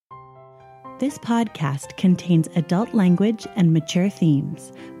This podcast contains adult language and mature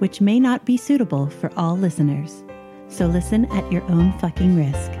themes, which may not be suitable for all listeners. So listen at your own fucking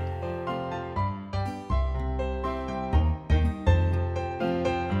risk.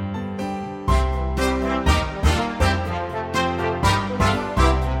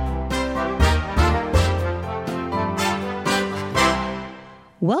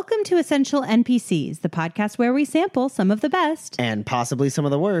 Welcome to Essential NPCs, the podcast where we sample some of the best and possibly some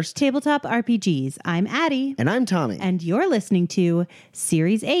of the worst tabletop RPGs. I'm Addie. And I'm Tommy. And you're listening to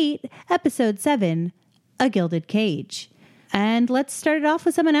Series 8, Episode 7, A Gilded Cage. And let's start it off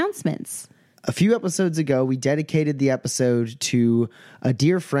with some announcements. A few episodes ago, we dedicated the episode to a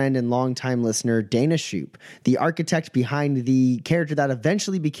dear friend and longtime listener, Dana Shoop, the architect behind the character that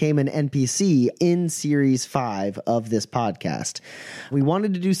eventually became an NPC in Series 5 of this podcast. We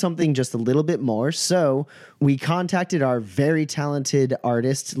wanted to do something just a little bit more, so we contacted our very talented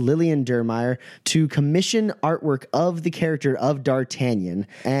artist, Lillian Dermeyer, to commission artwork of the character of D'Artagnan.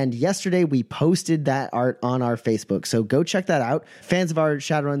 And yesterday, we posted that art on our Facebook, so go check that out. Fans of our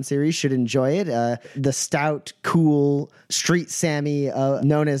Shadowrun series should enjoy it. The stout, cool street Sammy,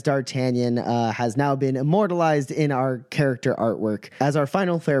 known as D'Artagnan, has now been immortalized in our character artwork as our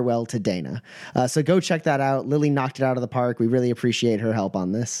final farewell to Dana. So go check that out. Lily knocked it out of the park. We really appreciate her help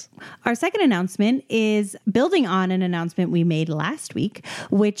on this. Our second announcement is building on an announcement we made last week,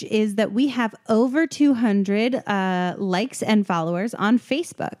 which is that we have over 200 likes and followers on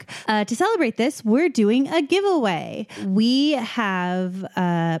Facebook. To celebrate this, we're doing a giveaway. We have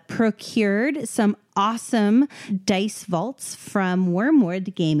procured some awesome dice vaults from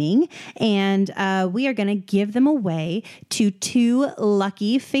Wormwood Gaming, and we are going to give them away to 2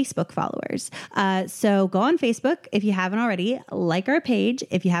 lucky Facebook followers. So go on Facebook if you haven't already, like our page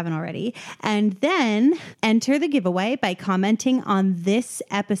if you haven't already, and then enter the giveaway by commenting on this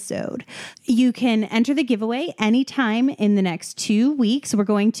episode. You can enter the giveaway anytime in the next 2 weeks. We're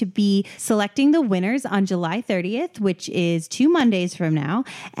going to be selecting the winners on July 30th, which is 2 Mondays from now,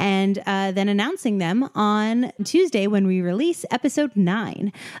 and then announcing them on Tuesday when we release episode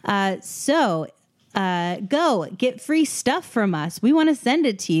 9. So go get free stuff from us. We want to send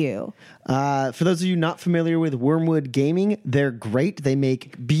it to you. For those of you not familiar with Wormwood Gaming, they're great. They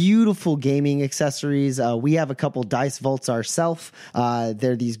make beautiful gaming accessories. We have a couple dice vaults ourselves.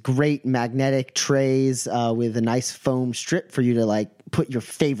 They're these great magnetic trays with a nice foam strip for you to put your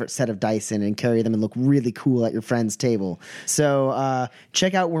favorite set of dice in and carry them and look really cool at your friend's table. So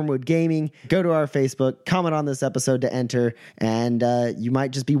check out Wormwood Gaming, go to our Facebook, comment on this episode to enter, and you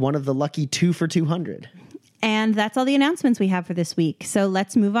might just be one of the lucky 2 for 200. And that's all the announcements we have for this week. So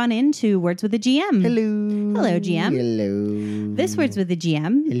let's move on into Words with the GM. Hello. Hello, GM. Hello. This Words with the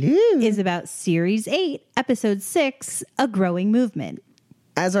GM is about Series 8, Episode 6, A Growing Movement.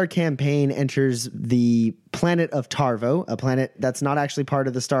 As our campaign enters the planet of Tarvo, a planet that's not actually part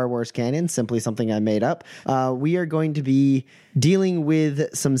of the Star Wars canon, simply something I made up, we are going to be dealing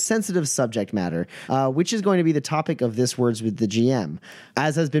with some sensitive subject matter, which is going to be the topic of this Words with the GM.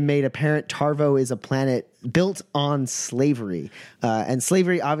 As has been made apparent, Tarvo is a planet built on slavery, and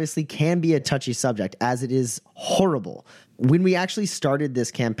slavery obviously can be a touchy subject, as it is horrible. When we actually started this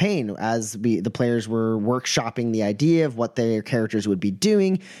campaign, as the players were workshopping the idea of what their characters would be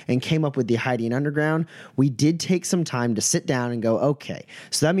doing and came up with the Hiding Underground, we did take some time to sit down and go, okay,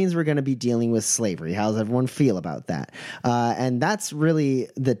 so that means we're going to be dealing with slavery. How does everyone feel about that? And that's really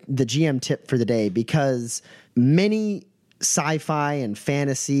the GM tip for the day, because many sci-fi and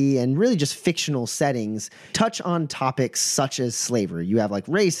fantasy and really just fictional settings touch on topics such as slavery. You have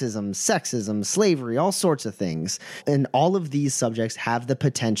racism, sexism, slavery, all sorts of things. And all of these subjects have the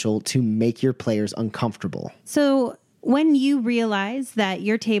potential to make your players uncomfortable. So when you realize that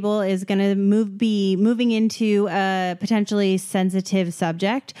your table is going to be moving into a potentially sensitive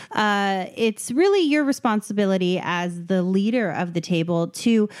subject, it's really your responsibility as the leader of the table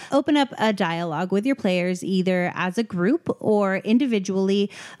to open up a dialogue with your players, either as a group or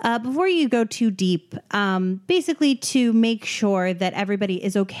individually, before you go too deep, basically to make sure that everybody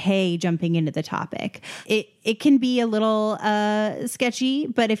is okay jumping into the topic. It can be a little sketchy,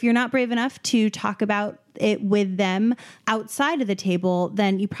 but if you're not brave enough to talk about it with them outside of the table,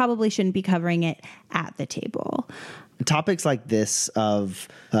 then you probably shouldn't be covering it at the table. Topics like this of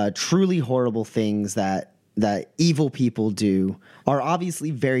truly horrible things that evil people do are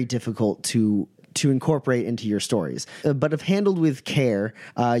obviously very difficult to to incorporate into your stories. But if handled with care,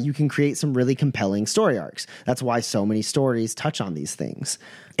 you can create some really compelling story arcs. That's why so many stories touch on these things.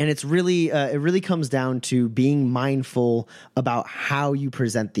 And it's really, it really comes down to being mindful about how you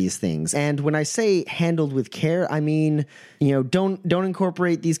present these things. And when I say handled with care, I mean, don't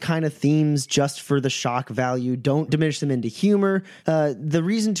incorporate these kind of themes just for the shock value. Don't diminish them into humor. The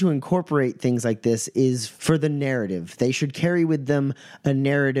reason to incorporate things like this is for the narrative. They should carry with them a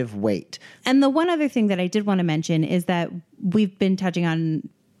narrative weight. And the one other thing that I did want to mention is that we've been touching on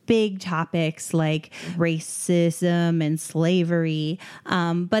big topics like racism and slavery.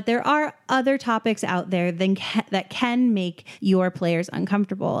 But there are other topics out there that can make your players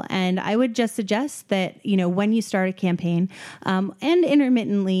uncomfortable. And I would just suggest that, when you start a campaign and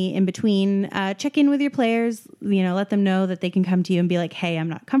intermittently in between, check in with your players, let them know that they can come to you and be like, hey, I'm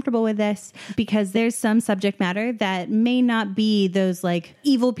not comfortable with this, because there's some subject matter that may not be those like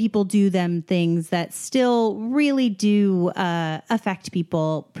evil people do them things that still really do affect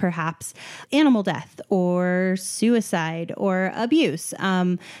people. Perhaps animal death or suicide or abuse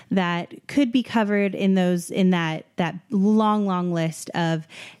that could be covered in that long list of,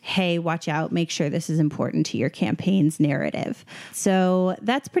 hey, watch out, make sure this is important to your campaign's narrative. So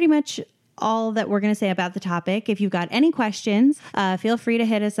that's pretty much all that we're going to say about the topic. If you've got any questions, feel free to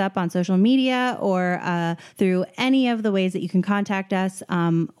hit us up on social media or through any of the ways that you can contact us,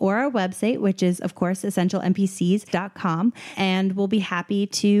 or our website, which is, of course, essentialnpcs.com. And we'll be happy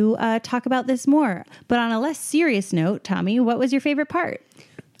to talk about this more. But on a less serious note, Tommy, what was your favorite part?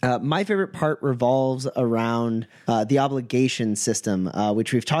 My favorite part revolves around the obligation system,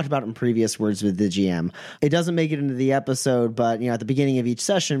 which we've talked about in previous Words with the GM. It doesn't make it into the episode, but at the beginning of each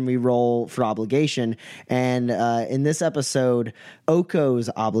session, we roll for obligation. And in this episode,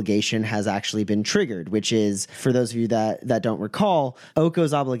 Oko's obligation has actually been triggered, which is, for those of you that don't recall,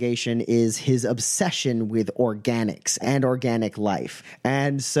 Oko's obligation is his obsession with organics and organic life.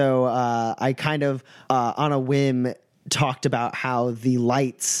 And so I kind of, on a whim, talked about how the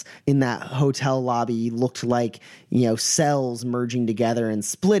lights in that hotel lobby looked like, cells merging together and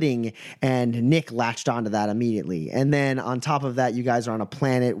splitting, and Nick latched onto that immediately. And then on top of that, you guys are on a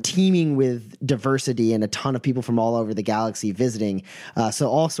planet teeming with diversity and a ton of people from all over the galaxy visiting. So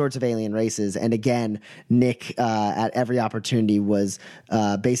all sorts of alien races. And again, Nick, at every opportunity was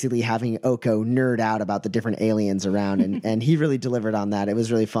basically having Oko nerd out about the different aliens around. And he really delivered on that. It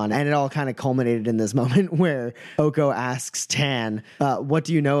was really fun. And it all kind of culminated in this moment where Oko asks Tan, what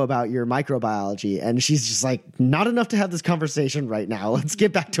do you know about your microbiology? And she's just like, not enough to have this conversation right now. Let's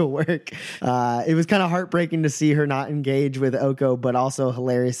get back to work. It was kind of heartbreaking to see her not engage with Oko, but also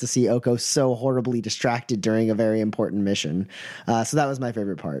hilarious to see Oko so horribly distracted during a very important mission. So that was my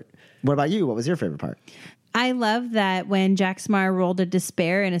favorite part. What about you? What was your favorite part? I love that when Jack Samar rolled a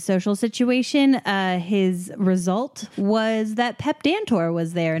despair in a social situation, his result was that Pep Dantor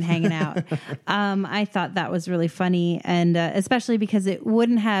was there and hanging out. I thought that was really funny, and especially because it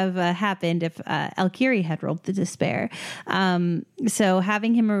wouldn't have happened if Alkiri had rolled the despair. So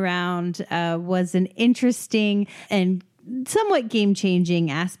having him around was an interesting and somewhat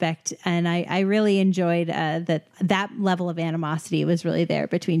game-changing aspect, and I really enjoyed that level of animosity was really there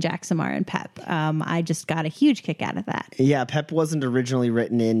between Jack Samar and Pep. I just got a huge kick out of that. Yeah, Pep wasn't originally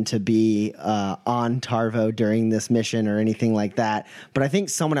written in to be on Tarvo during this mission or anything like that, but I think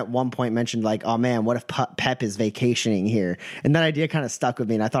someone at one point mentioned like, oh man, what if Pep is vacationing here? And that idea kind of stuck with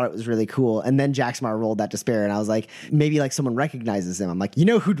me, and I thought it was really cool. And then Jack Samar rolled that despair, and I was like, maybe like someone recognizes him. I'm like,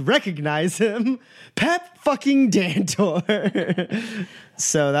 who'd recognize him? Pep fucking Dantor.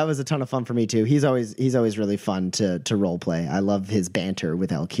 So that was a ton of fun for me too. He's always really fun to role play. I love his banter with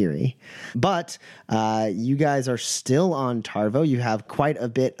Alkiri. But you guys are still on Tarvo. You have quite a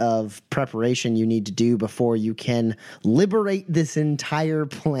bit of preparation you need to do before you can liberate this entire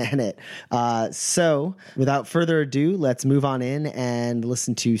planet. So without further ado, let's move on in and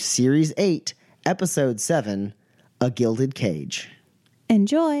listen to Series 8, Episode 7, A Gilded Cage.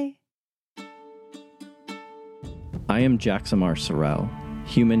 Enjoy. I am Jack Samar Sorrell,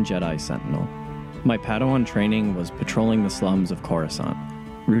 human Jedi Sentinel. My Padawan training was patrolling the slums of Coruscant,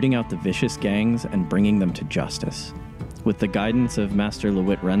 rooting out the vicious gangs and bringing them to justice. With the guidance of Master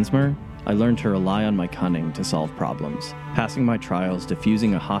LeWitt Rensmer, I learned to rely on my cunning to solve problems, passing my trials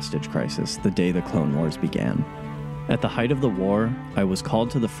defusing a hostage crisis the day the Clone Wars began. At the height of the war, I was called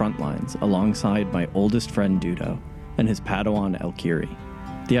to the front lines alongside my oldest friend Dudo and his Padawan Alkiri.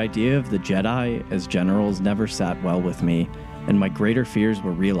 The idea of the Jedi as generals never sat well with me, and my greater fears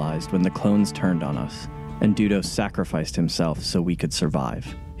were realized when the clones turned on us, and Dudo sacrificed himself so we could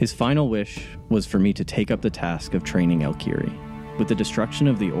survive. His final wish was for me to take up the task of training Alkiri. With the destruction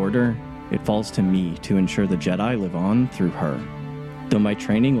of the Order, it falls to me to ensure the Jedi live on through her. Though my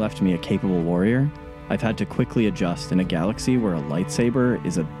training left me a capable warrior, I've had to quickly adjust in a galaxy where a lightsaber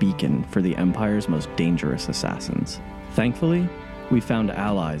is a beacon for the Empire's most dangerous assassins. Thankfully, we found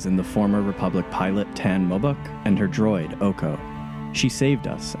allies in the former Republic pilot Tan Mobuk and her droid, Oko. She saved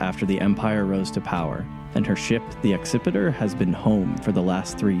us after the Empire rose to power, and her ship, the Accipiter, has been home for the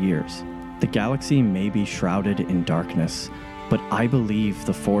last 3 years. The galaxy may be shrouded in darkness, but I believe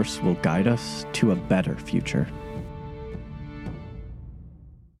the Force will guide us to a better future.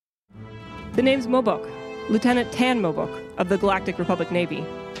 The name's Mobuk, Lieutenant Tan Mobuk of the Galactic Republic Navy.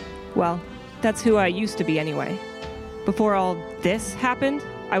 Well, that's who I used to be anyway. Before all this happened,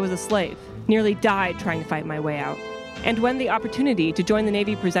 I was a slave, nearly died trying to fight my way out. And when the opportunity to join the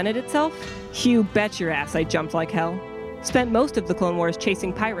Navy presented itself, you bet your ass I jumped like hell. Spent most of the Clone Wars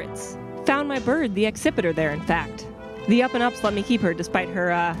chasing pirates. Found my bird, the Accipiter, there, in fact. The up-and-ups let me keep her despite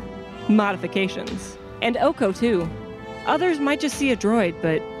her, modifications. And Oko, too. Others might just see a droid,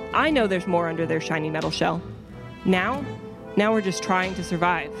 but I know there's more under their shiny metal shell. Now we're just trying to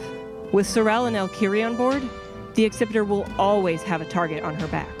survive. With Sorel and Elkiri on board, the Accipiter will always have a target on her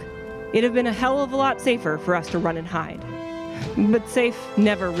back. It'd have been a hell of a lot safer for us to run and hide. But safe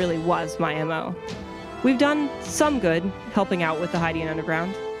never really was my MO. We've done some good helping out with the Hydian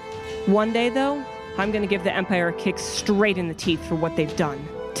Underground. One day, though, I'm gonna give the Empire a kick straight in the teeth for what they've done.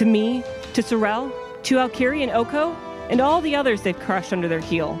 To me, to Sorel, to Elkiri and Oko, and all the others they've crushed under their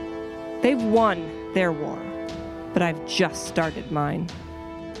heel. They've won their war, but I've just started mine.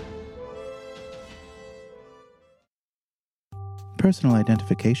 Personal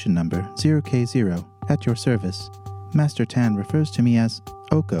identification number 0K0, at your service. Master Tan refers to me as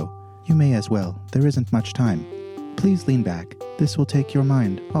Oko. You may as well, there isn't much time. Please lean back, this will take your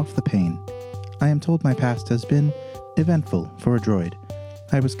mind off the pain. I am told my past has been eventful for a droid.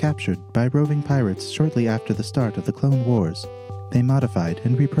 I was captured by roving pirates shortly after the start of the Clone Wars. They modified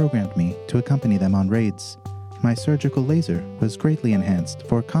and reprogrammed me to accompany them on raids. My surgical laser was greatly enhanced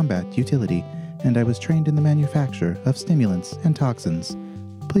for combat utility, and I was trained in the manufacture of stimulants and toxins.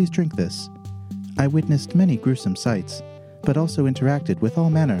 Please drink this. I witnessed many gruesome sights, but also interacted with all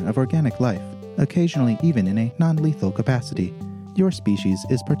manner of organic life, occasionally even in a non-lethal capacity. Your species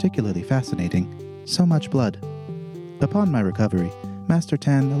is particularly fascinating. So much blood. Upon my recovery, Master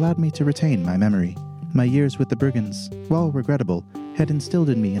Tan allowed me to retain my memory. My years with the brigands, while regrettable, had instilled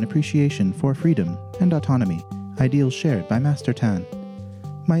in me an appreciation for freedom and autonomy, ideals shared by Master Tan.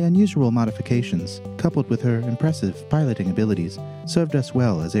 My unusual modifications, coupled with her impressive piloting abilities, served us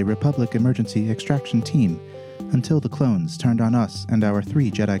well as a Republic emergency extraction team until the clones turned on us and our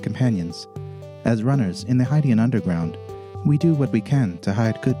 3 Jedi companions. As runners in the Hydian Underground, we do what we can to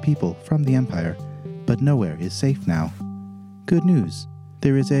hide good people from the Empire, but nowhere is safe now. Good news,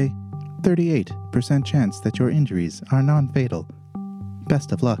 there is a 38% chance that your injuries are non-fatal.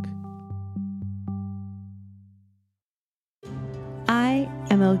 Best of luck. I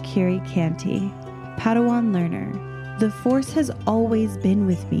am Elkiri Canty, Padawan learner. The Force has always been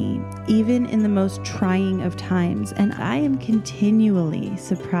with me, even in the most trying of times, and I am continually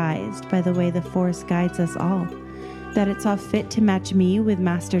surprised by the way the Force guides us all. That it saw fit to match me with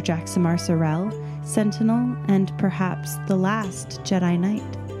Master Jaxamar Sorel, Sentinel, and perhaps the last Jedi Knight.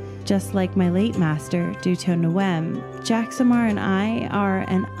 Just like my late master, Duto Nuem, Jaxamar and I are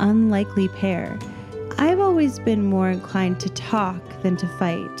an unlikely pair. I've always been more inclined to talk than to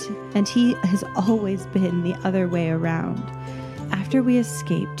fight, and he has always been the other way around. After we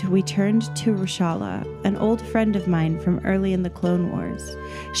escaped, we turned to Rashala, an old friend of mine from early in the Clone Wars.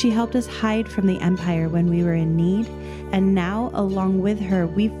 She helped us hide from the Empire when we were in need, and now, along with her,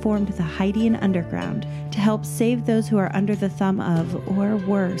 we've formed the Hydian Underground to help save those who are under the thumb of, or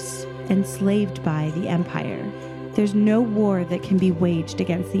worse, enslaved by the Empire. There's no war that can be waged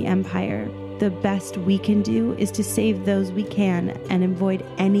against the Empire. The best we can do is to save those we can and avoid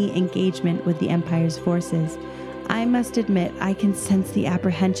any engagement with the Empire's forces. I must admit, I can sense the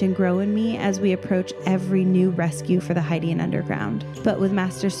apprehension grow in me as we approach every new rescue for the Hydian Underground. But with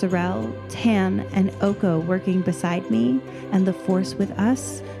Master Sorel, Tan, and Oko working beside me, and the Force with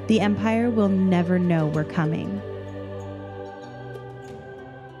us, the Empire will never know we're coming.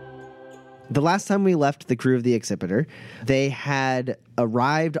 The last time we left the crew of the Accipiter, they had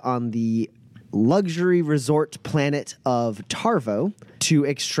arrived on the luxury resort planet of Tarvo to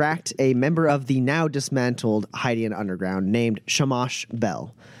extract a member of the now dismantled Hydian Underground named Shamash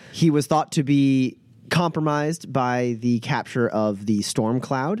Bell. He was thought to be compromised by the capture of the Storm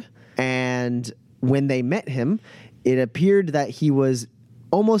Cloud, and when they met him, it appeared that he was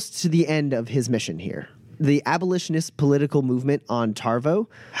almost to the end of his mission here. the abolitionist political movement on Tarvo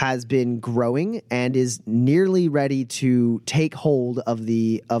has been growing and is nearly ready to take hold of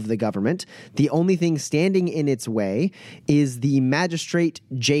the government. The only thing standing in its way is the magistrate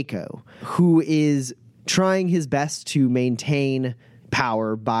Jaco, who is trying his best to maintain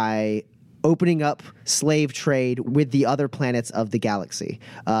power by opening up slave trade with the other planets of the galaxy,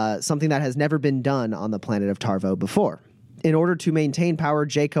 something that has never been done on the planet of Tarvo before. In order to maintain power,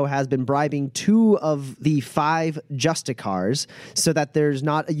 Jaco has been bribing 2 of the 5 Justicars so that there's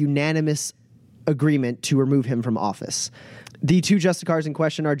not a unanimous agreement to remove him from office. The 2 Justicars in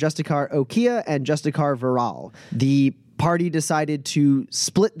question are Justicar Okia and Justicar Viral. The party decided to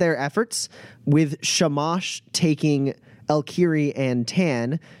split their efforts, with Shamash taking Elkiri and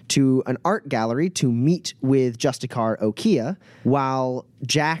Tan to an art gallery to meet with Justicar Okia, while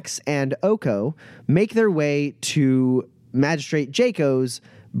Jax and Oko make their way to Magistrate Jaco's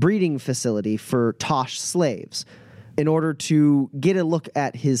breeding facility for Tosh slaves in order to get a look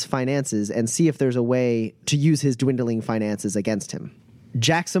at his finances and see if there's a way to use his dwindling finances against him.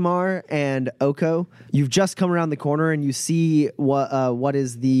 Jaxamar and Oko, you've just come around the corner and you see what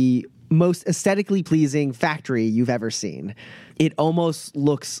is the most aesthetically pleasing factory you've ever seen. It almost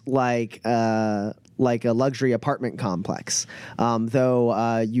looks like a luxury apartment complex,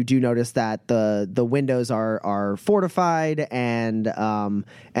 though you do notice that the windows are fortified and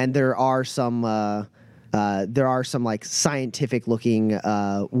there are some like scientific looking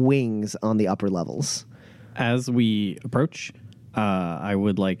wings on the upper levels. As we approach, I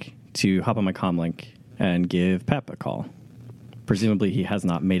would like to hop on my comlink and give Pep a call. Presumably he has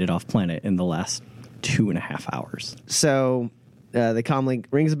not made it off planet in the last 2.5 hours. So the comlink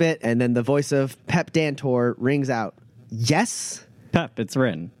rings a bit, and then the voice of Pep Dantor rings out. Yes? Pep, it's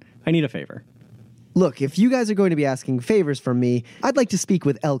Rin. I need a favor. Look, if you guys are going to be asking favors from me, I'd like to speak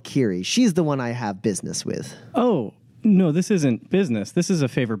with Elkiri. She's the one I have business with. Oh, no, this isn't business. This is a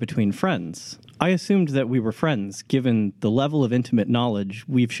favor between friends. I assumed that we were friends, given the level of intimate knowledge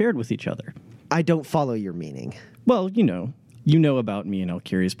we've shared with each other. I don't follow your meaning. Well, you know about me and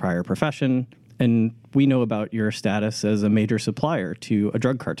Elkiri's prior profession, and we know about your status as a major supplier to a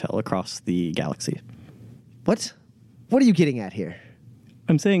drug cartel across the galaxy. What? What are you getting at here?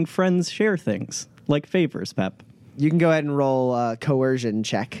 I'm saying friends share things, like favors, Pep. You can go ahead and roll a coercion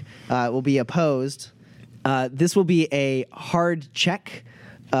check. It will be opposed. This will be a hard check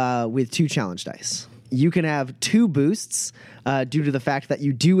with 2 challenge dice. You can have 2 boosts due to the fact that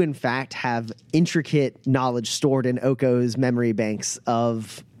you do, in fact, have intricate knowledge stored in Oko's memory banks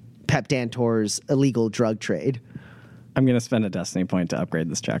of Pep Dantor's illegal drug trade. I'm going to spend a destiny point to upgrade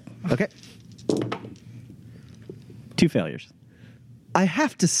this check. Okay. 2 failures. I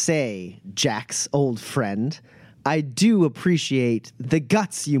have to say, Jax, old friend, I do appreciate the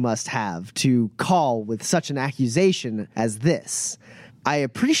guts you must have to call with such an accusation as this. I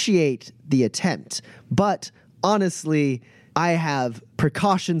appreciate the attempt, but honestly, I have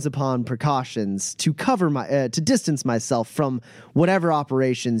precautions upon precautions to cover to distance myself from whatever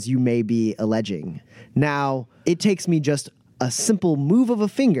operations you may be alleging. Now, it takes me just a simple move of a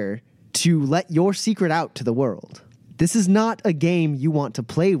finger to let your secret out to the world. This is not a game you want to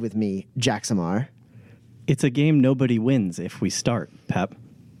play with me, Jaxamar. It's a game nobody wins if we start, Pep.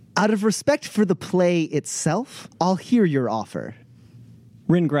 Out of respect for the play itself, I'll hear your offer.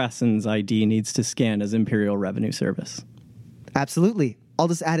 Rin Grasson's ID needs to scan as Imperial Revenue Service. Absolutely. I'll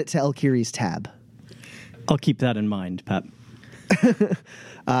just add it to Elkiri's tab. I'll keep that in mind, Pep.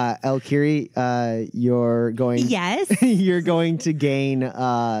 Elkiri, you're going... Yes? You're going to gain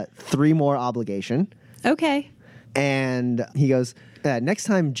 3 more obligation. Okay. And he goes, next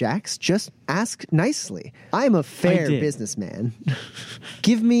time, Jax, just ask nicely. I'm a fair businessman.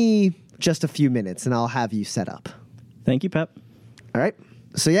 Give me just a few minutes and I'll have you set up. Thank you, Pep. All right.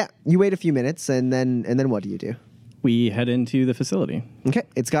 So yeah, you wait a few minutes and then what do you do? We head into the facility. Okay.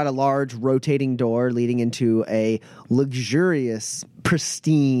 It's got a large rotating door leading into a luxurious,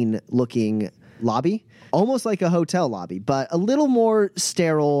 pristine looking lobby. Almost like a hotel lobby, but a little more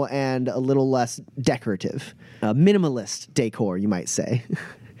sterile and a little less decorative. Minimalist decor, you might say.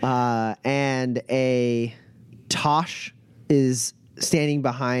 And a Tosh is standing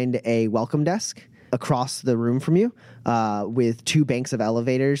behind a welcome desk across the room from you, with 2 banks of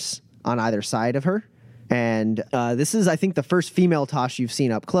elevators on either side of her. And this is, I think, the first female Tosh you've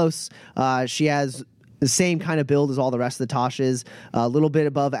seen up close. She has the same kind of build as all the rest of the Toshes, a little bit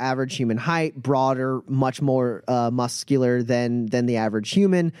above average human height, broader, much more muscular than the average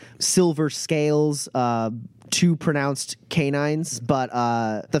human, silver scales too pronounced canines, but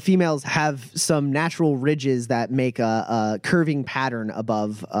the females have some natural ridges that make a curving pattern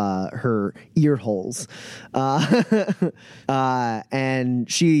above her ear holes.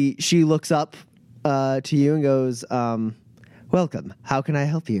 And she looks up to you and goes, welcome. How can I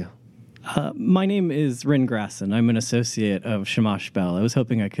help you? My name is Rin Grasson. I'm an associate of Shamash Bell. I was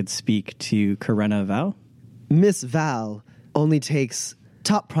hoping I could speak to Karenna Val. Miss Val only takes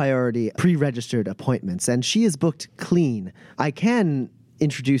top priority pre-registered appointments, and she is booked clean. I can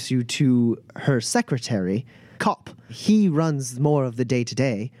introduce you to her secretary, Cop. He runs more of the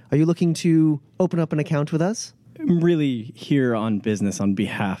day-to-day. Are you looking to open up an account with us? I'm really here on business on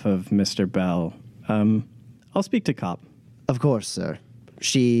behalf of Mr. Bell. I'll speak to Cop. Of course, sir.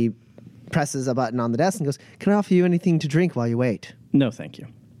 She presses a button on the desk and goes, can I offer you anything to drink while you wait? No, thank you.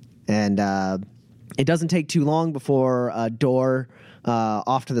 And it doesn't take too long before a door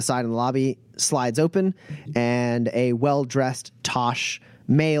off to the side of the lobby slides open, and a well-dressed Tosh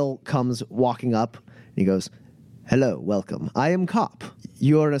male comes walking up. And he goes, hello, welcome. I am Cop.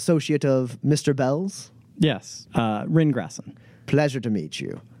 You're an associate of Mr. Bell's? Yes, Rin Grasson. Pleasure to meet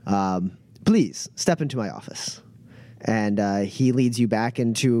you. Please, step into my office. And he leads you back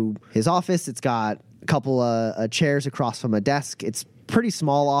into his office. It's got a couple of chairs across from a desk. It's pretty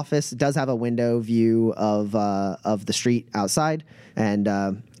small office. It does have a window view of the street outside.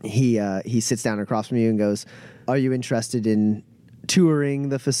 And he sits down across from you and goes, are you interested in touring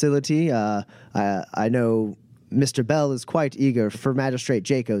the facility? I know Mr. Bell is quite eager for Magistrate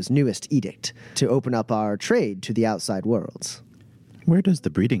Jaco's newest edict to open up our trade to the outside worlds. Where does the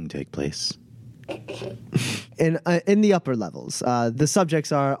breeding take place? In the upper levels. The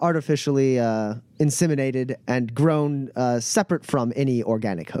subjects are artificially inseminated and grown separate from any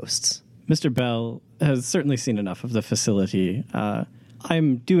organic hosts. Mr. Bell has certainly seen enough of the facility.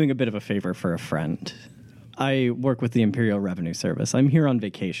 I'm doing a bit of a favor for a friend. I work with the Imperial Revenue Service. I'm here on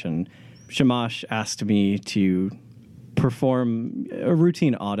vacation. Shamash asked me to perform a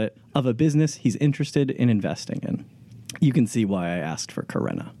routine audit of a business he's interested in investing in. You can see why I asked for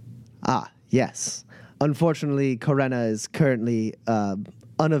Karenna. Ah, yes. Unfortunately, Karenna is currently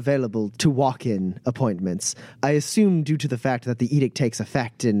unavailable to walk-in appointments. I assume due to the fact that the edict takes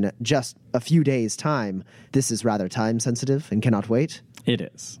effect in just a few days' time, this is rather time-sensitive and cannot wait. It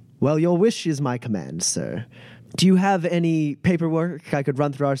is. Well, your wish is my command, sir. Do you have any paperwork I could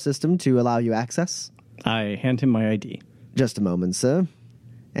run through our system to allow you access? I hand him my ID. Just a moment, sir.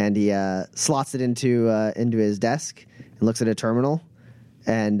 And he slots it into his desk and looks at a terminal.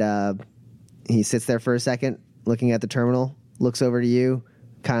 And he sits there for a second, looking at the terminal, looks over to you,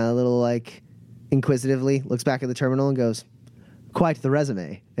 kind of a little, like, inquisitively, looks back at the terminal and goes, quite the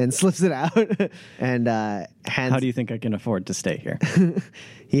resume, and slips it out. And hands... How do you think I can afford to stay here?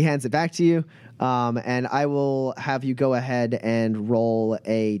 He hands it back to you, and I will have you go ahead and roll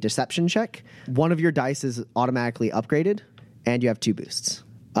a deception check. One of your dice is automatically upgraded, and you have 2 boosts.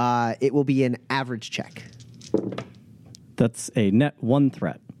 It will be an average check. That's a net 1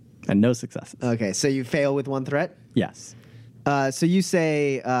 threat and no successes. Okay, so you fail with 1 threat? Yes. So you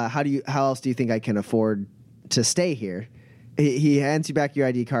say, how else do you think I can afford to stay here? He hands you back your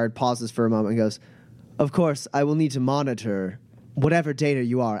ID card, pauses for a moment, and goes, of course, I will need to monitor whatever data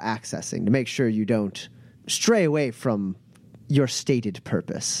you are accessing to make sure you don't stray away from your stated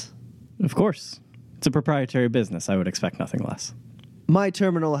purpose. Of course. It's a proprietary business. I would expect nothing less. My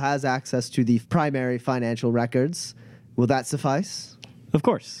terminal has access to the primary financial records. Will that suffice? Of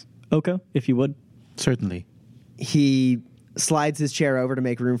course. Oko, if you would. Certainly. He slides his chair over to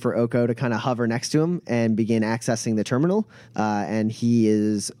make room for Oko to kind of hover next to him and begin accessing the terminal. And he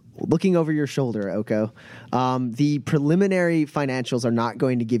is looking over your shoulder, Oko. The preliminary financials are not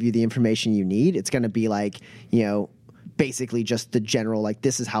going to give you the information you need. It's going to be like, basically just the general, like,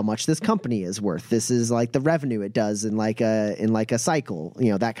 this is how much this company is worth. This is like the revenue it does in like a cycle,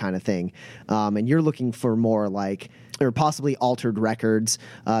 that kind of thing. And you're looking for more like, or possibly altered records,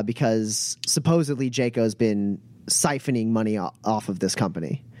 because supposedly Jaco's been siphoning money off of this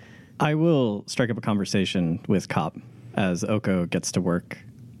company. I will strike up a conversation with Cop as Oko gets to work,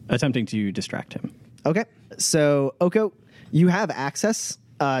 attempting to distract him. Okay. So, Oko, you have access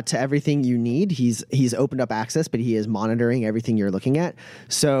to everything you need. He's opened up access, but he is monitoring everything you're looking at.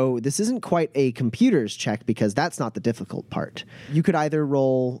 So this isn't quite a computer's check because that's not the difficult part. You could either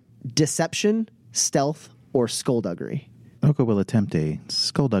roll deception, stealth, or skullduggery. Oko will attempt a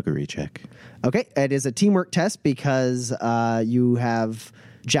skullduggery check. Okay, it is a teamwork test because you have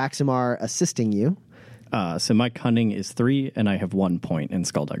Jaxamar assisting you. So my cunning is 3, and I have 1 point in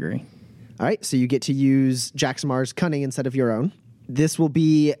skullduggery. All right, so you get to use Jaxamar's cunning instead of your own. This will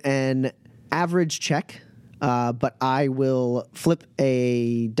be an average check. but I will flip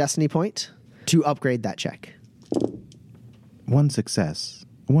a destiny point to upgrade that check. 1 success,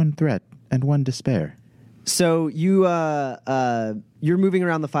 1 threat, and 1 despair. So you're moving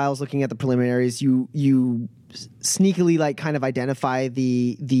around the files, looking at the preliminaries. You sneakily like kind of identify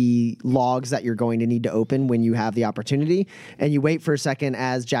the logs that you're going to need to open when you have the opportunity, and you wait for a second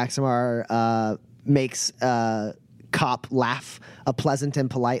as Jacksamar makes Cop laugh, a pleasant and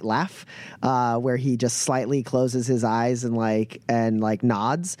polite laugh, where he just slightly closes his eyes and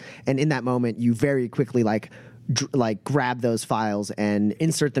nods, and in that moment you very quickly grab those files and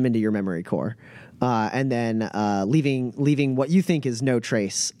insert them into your memory core, and then leaving what you think is no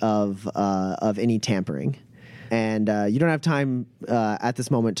trace of any tampering. And you don't have time at this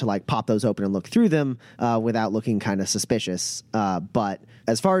moment to pop those open and look through them without looking kind of suspicious. But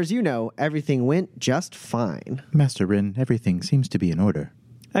as far as you know, everything went just fine. Master Rin, everything seems to be in order.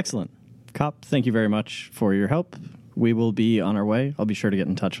 Excellent. Cop, thank you very much for your help. We will be on our way. I'll be sure to get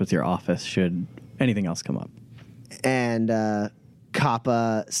in touch with your office should anything else come up. And Cop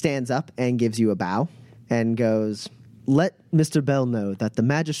stands up and gives you a bow and goes, "Let Mr. Bell know that the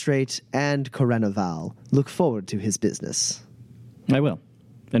magistrate and Corenaval look forward to his business." I will.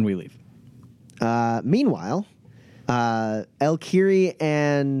 And we leave. Meanwhile, Elkiri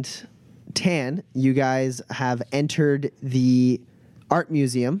and Tan, you guys have entered the art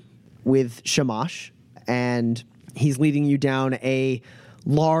museum with Shamash, and he's leading you down a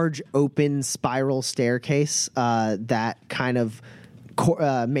large open spiral staircase that kind of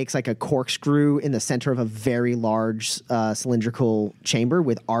makes like a corkscrew in the center of a very large cylindrical chamber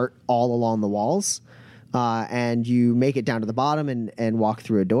with art all along the walls. And you make it down to the bottom and walk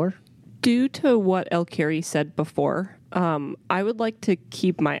through a door. Due to what Elkiri said before, I would like to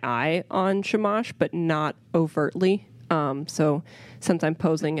keep my eye on Shamash, but not overtly. So since I'm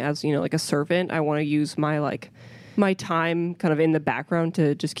posing as, like a servant, I want to use my time kind of in the background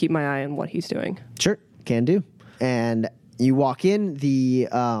to just keep my eye on what he's doing. Sure, can do. And you walk in, the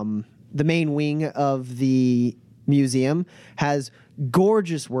main wing of the museum has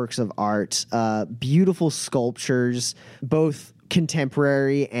gorgeous works of art, beautiful sculptures, both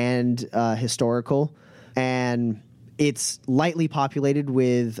contemporary and historical, and it's lightly populated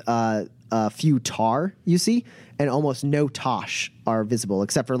with a few tar, you see, and almost no Tosh are visible,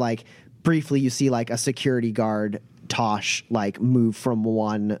 except for briefly you see a security guard Tosh move from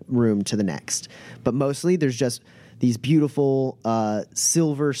one room to the next. But mostly there's just these beautiful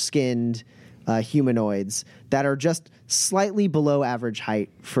silver-skinned humanoids that are just slightly below average height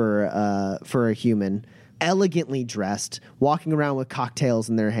for a human, elegantly dressed, walking around with cocktails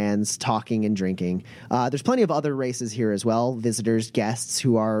in their hands, talking and drinking. There's plenty of other races here as well, visitors, guests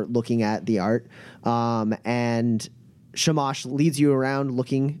who are looking at the art. And Shamash leads you around,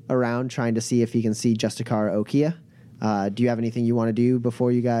 looking around, trying to see if he can see Justicar Okia. Do you have anything you want to do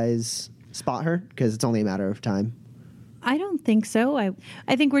before you guys spot her? Because it's only a matter of time. I don't think so.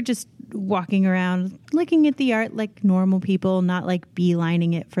 I think we're just walking around looking at the art like normal people, not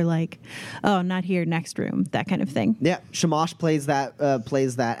beelining it for oh, not here, next room, that kind of thing. Yeah, Shamash plays that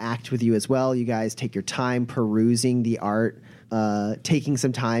act with you as well. You guys take your time perusing the art, taking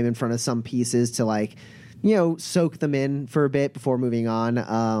some time in front of some pieces to soak them in for a bit before moving on.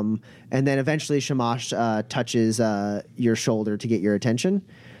 And then eventually Shamash touches your shoulder to get your attention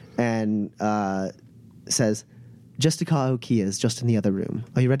and says, "Justicar Okia is just in the other room.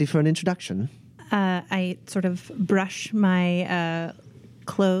 Are you ready for an introduction?" I sort of brush my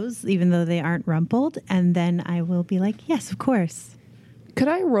clothes, even though they aren't rumpled, and then I will be like, "Yes, of course." Could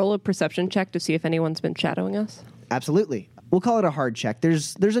I roll a perception check to see if anyone's been shadowing us? Absolutely. We'll call it a hard check.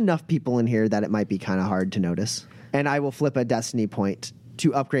 There's enough people in here that it might be kind of hard to notice. And I will flip a destiny point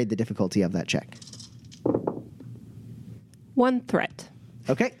to upgrade the difficulty of that check. 1 threat.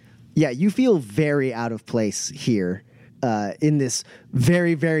 Okay. Yeah, you feel very out of place here in this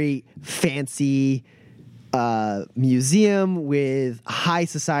very, very fancy museum with high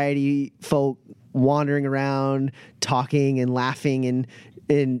society folk wandering around, talking and laughing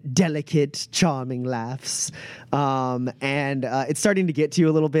in delicate, charming laughs. And it's starting to get to you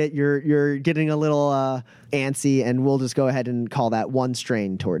a little bit. You're getting a little antsy, and we'll just go ahead and call that 1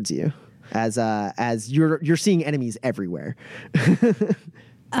 strain towards you as you're seeing enemies everywhere.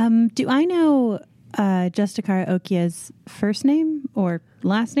 Do I know Justicar Okia's first name or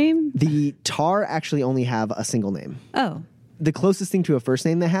last name? The Tar actually only have a single name. Oh. The closest thing to a first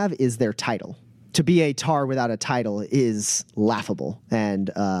name they have is their title. To be a Tar without a title is laughable and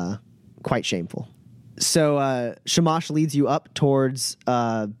quite shameful. So Shamash leads you up towards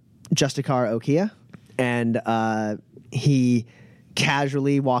Justicar Okia, and he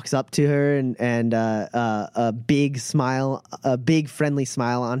casually walks up to her and a big smile, a big friendly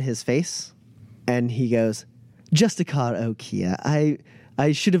smile on his face. And he goes, Justicar Okia,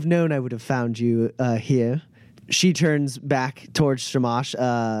 I should have known I would have found you here. She turns back towards Shamash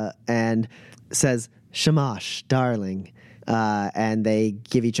and says, Shamash, darling. And they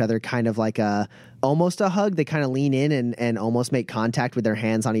give each other kind of like almost a hug. They kind of lean in and almost make contact with their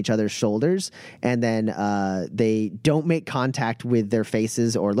hands on each other's shoulders. And then they don't make contact with their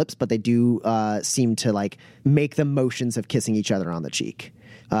faces or lips, but they do seem to like make the motions of kissing each other on the cheek.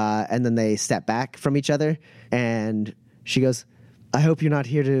 And then they step back from each other. And she goes, I hope you're not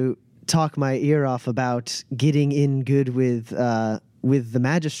here to talk my ear off about getting in good with the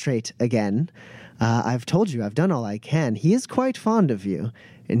magistrate again. I've told you, I've done all I can. He is quite fond of you.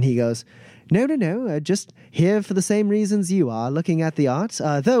 And he goes, No, just here for the same reasons you are, looking at the art.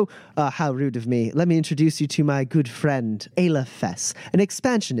 Though, how rude of me. Let me introduce you to my good friend, Ayla Fess, an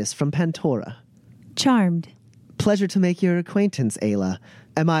expansionist from Pantora. Charmed. Pleasure to make your acquaintance, Ayla.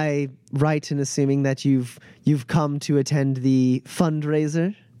 Am I right in assuming that you've come to attend the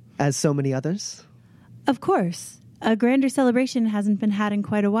fundraiser, as so many others? Of course. A grander celebration hasn't been had in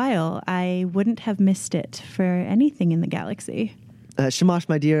quite a while. I wouldn't have missed it for anything in the galaxy. Shamash,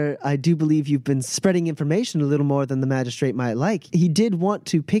 my dear, I do believe you've been spreading information a little more than the magistrate might like. He did want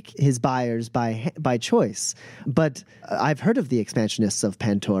to pick his buyers by choice, but I've heard of the expansionists of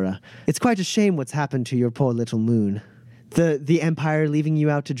Pantora. It's quite a shame what's happened to your poor little moon. The Empire leaving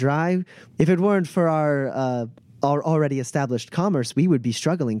you out to dry. If it weren't for our already established commerce, we would be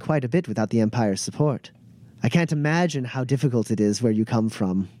struggling quite a bit without the Empire's support. I can't imagine how difficult it is where you come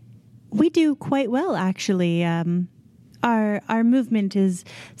from. We do quite well, actually. Our movement is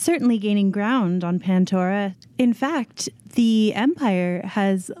certainly gaining ground on Pantora. In fact, the Empire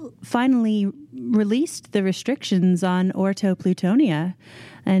has finally released the restrictions on Orto Plutonia.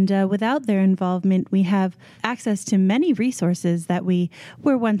 And without their involvement, we have access to many resources that we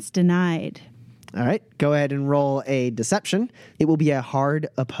were once denied. All right, go ahead and roll a deception. It will be a hard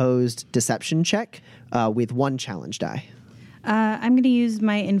opposed deception check with 1 challenge die. I'm going to use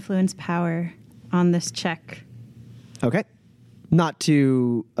my influence power on this check. Okay. Not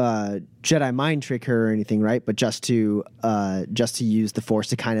to Jedi mind trick her or anything, right? But just to use the Force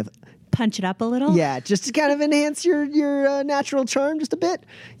to kind of punch it up a little. Yeah, just to kind of enhance your natural charm just a bit.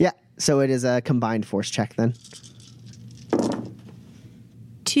 Yeah. So it is a combined Force check then.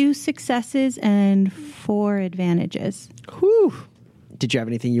 2 successes and 4 advantages. Whew. Did you have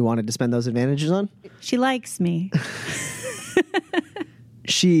anything you wanted to spend those advantages on? She likes me.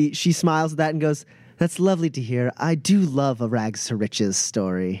 She smiles at that and goes, "That's lovely to hear. I do love a rags to riches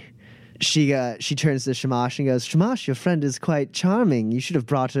story." She turns to Shamash and goes, "Shamash, your friend is quite charming. You should have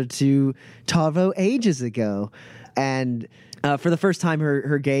brought her to Tarvo ages ago." And for the first time,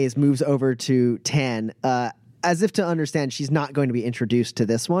 her gaze moves over to Tan, as if to understand she's not going to be introduced to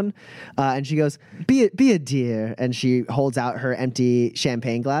this one. And she goes, be a dear. And she holds out her empty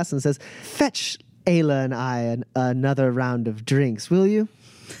champagne glass and says, "Fetch Ayla and I another round of drinks, will you?"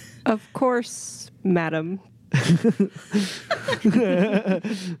 Of course, madam.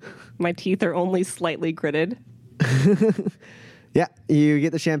 My teeth are only slightly gritted. Yeah, you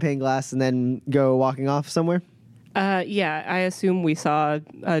get the champagne glass and then go walking off somewhere? Yeah, I assume we saw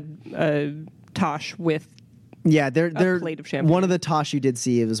a Tosh with they're a plate of champagne. One of the Tosh you did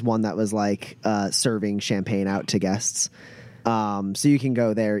see, it was one that was like serving champagne out to guests. So you can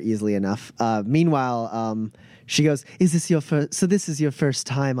go there easily enough. Meanwhile, she goes, "Is this your first? So this is your first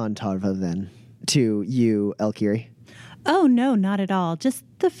time on Tarvo, then?" To you, Elkiri. Oh, no, not at all. Just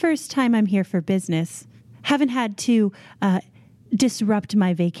the first time I'm here for business. Haven't had to disrupt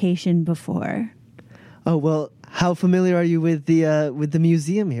my vacation before. Oh, well, how familiar are you with the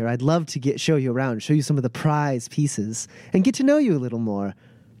museum here? I'd love to show you around, show you some of the prize pieces, and get to know you a little more.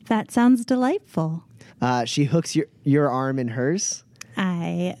 That sounds delightful. She hooks your arm in hers.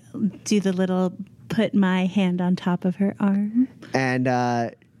 I do the little put my hand on top of her arm. And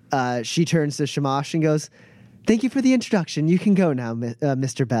she turns to Shamash and goes, "Thank you for the introduction. You can go now,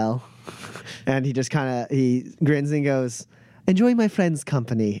 Mr. Bell." And he just he grins and goes, "Enjoy my friend's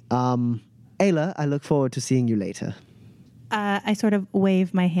company. Ayla, I look forward to seeing you later." I sort of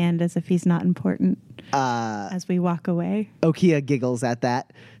wave my hand as if he's not important as we walk away. Okia giggles at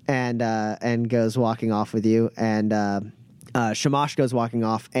that and goes walking off with you. And Shamash goes walking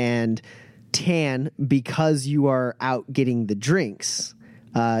off. And Tan, because you are out getting the drinks,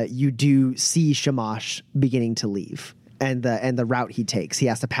 you do see Shamash beginning to leave. And the route he takes, he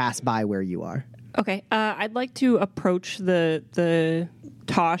has to pass by where you are. Okay, I'd like to approach the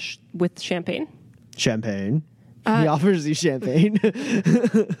Tosh with champagne. Champagne? He offers you champagne.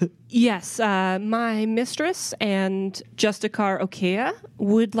 Yes, my mistress and Justicar Okea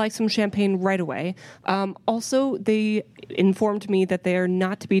would like some champagne right away. Also, they informed me that they are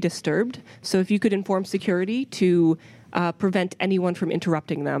not to be disturbed, so if you could inform security to prevent anyone from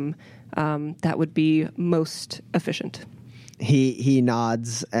interrupting them, that would be most efficient. He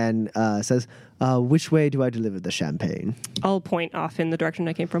nods and says, which way do I deliver the champagne? I'll point off in the direction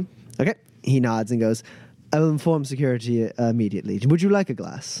I came from. Okay. He nods and goes, I will inform security immediately. Would you like a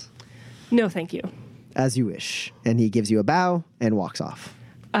glass? No, thank you. As you wish. And he gives you a bow and walks off.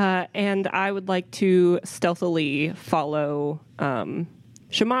 And I would like to stealthily follow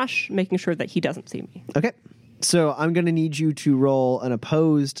Shamash, making sure that he doesn't see me. Okay. So I'm going to need you to roll an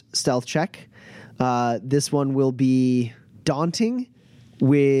opposed stealth check. This one will be daunting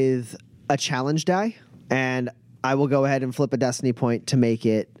with a challenge die. And I will go ahead and flip a destiny point to make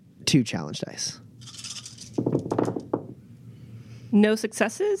it 2 challenge dice. No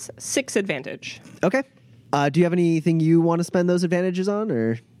successes, 6 advantage. Okay. Do you have anything you want to spend those advantages on,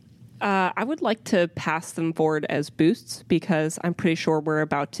 or? I would like to pass them forward as boosts because I'm pretty sure we're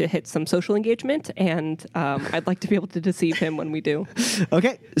about to hit some social engagement, and I'd like to be able to deceive him when we do.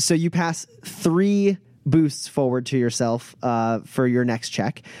 Okay. So you pass 3 boosts forward to yourself for your next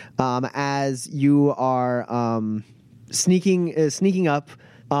check. As you are sneaking up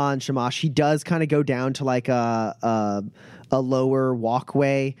on Shamash, he does kind of go down to like a lower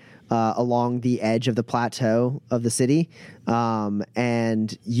walkway along the edge of the plateau of the city,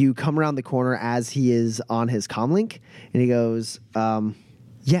 and you come around the corner as he is on his comlink, and he goes,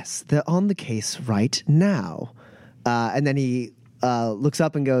 yes, they're on the case right now. And then he looks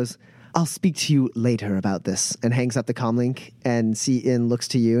up and goes, I'll speak to you later about this, and hangs up the comlink and looks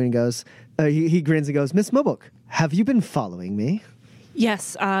to you and goes, he grins and goes, Miss Mobuk, have you been following me?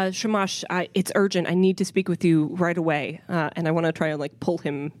 Yes, Shamash, it's urgent. I need to speak with you right away, and I want to try and like pull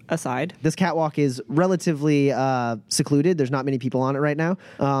him aside. This catwalk is relatively secluded. There's not many people on it right now,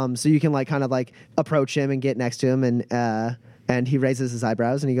 so you can like kind of like approach him and get next to him, and he raises his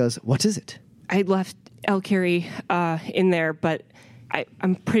eyebrows and he goes, "What is it?" I left Elkiri in there, but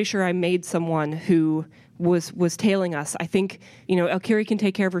I'm pretty sure I made someone who was tailing us. I think Elkiri can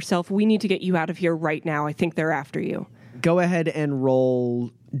take care of herself. We need to get you out of here right now. I think they're after you. Go ahead and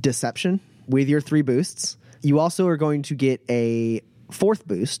roll deception with your 3 boosts. You also are going to get a 4th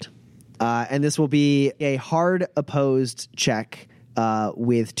boost, and this will be a hard opposed check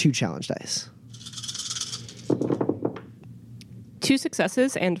with 2 challenge dice. 2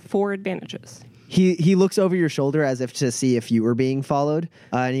 successes and 4 advantages. He looks over your shoulder as if to see if you were being followed,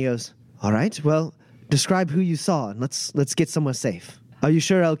 and he goes, all right, well, describe who you saw, and let's get somewhere safe. Are you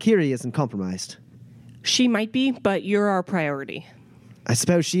sure Elkiri isn't compromised? She might be, but you're our priority. I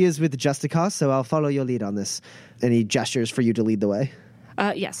suppose she is with the Justicos, so I'll follow your lead on this. And he gestures for you to lead the way.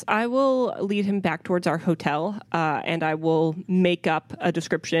 Yes, I will lead him back towards our hotel, and I will make up a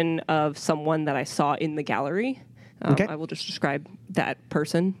description of someone that I saw in the gallery. Okay. I will just describe that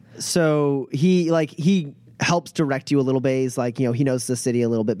person. So he helps direct you a little bit. He's like, he knows the city a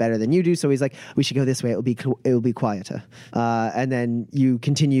little bit better than you do. So he's like, we should go this way. It will be quieter. And then you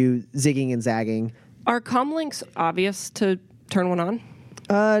continue zigging and zagging. Are comlinks obvious to turn one on?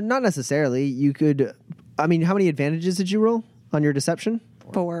 Not necessarily. You could. I mean, how many advantages did you roll on your deception?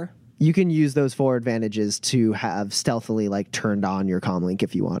 4. You can use those 4 advantages to have stealthily turned on your comlink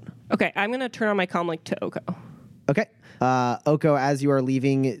if you want. Okay, I'm going to turn on my comlink to Oko. Okay. Oko, as you are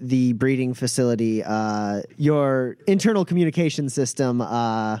leaving the breeding facility, your internal communication system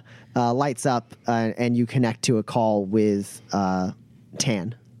lights up and you connect to a call with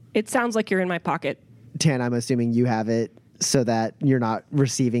Tan. It sounds like you're in my pocket. Tan, I'm assuming you have it so that you're not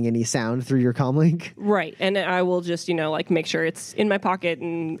receiving any sound through your comlink. Right. And I will just, make sure it's in my pocket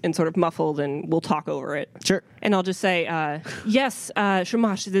and sort of muffled, and we'll talk over it. Sure. And I'll just say, yes,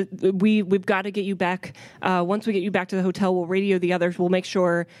 Shamash, we've got to get you back. Once we get you back to the hotel, we'll radio the others. We'll make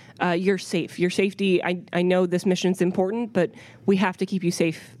sure you're safe. Your safety, I know this mission's important, but we have to keep you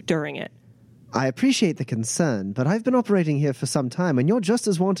safe during it. I appreciate the concern, but I've been operating here for some time, and you're just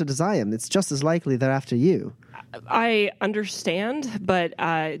as wanted as I am. It's just as likely they're after you. I understand, but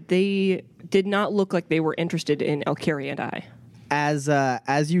they did not look like they were interested in Elkiri and I.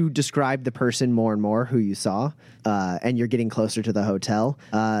 As you describe the person more and more who you saw, and you're getting closer to the hotel,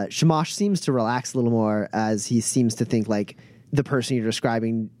 Shamash seems to relax a little more as he seems to think like the person you're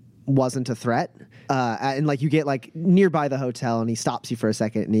describing wasn't a threat. And you get nearby the hotel, and he stops you for a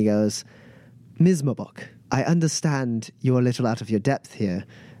second, and he goes, Ms. Mobuk, I understand you're a little out of your depth here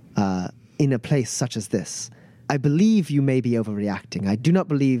in a place such as this. I believe you may be overreacting. I do not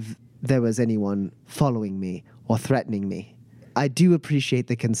believe there was anyone following me or threatening me. I do appreciate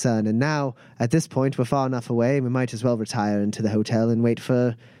the concern, and now, at this point, we're far enough away, we might as well retire into the hotel and wait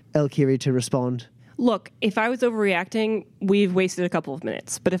for El-Kiri to respond. Look, if I was overreacting, we've wasted a couple of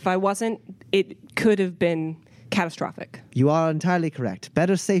minutes. But if I wasn't, it could have been catastrophic. You are entirely correct.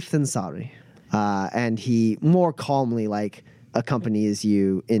 Better safe than sorry. And he more calmly, accompanies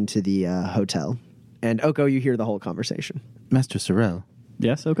you into the hotel. And Oko, you hear the whole conversation. Master Sorrel,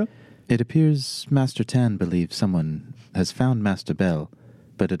 Yes, Oko? it appears Master Tan believes someone has found Master Bell,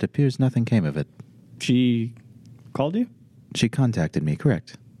 but it appears nothing came of it. She called you? She contacted me,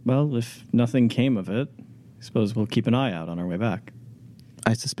 correct? Well, if nothing came of it, I suppose we'll keep an eye out on our way back.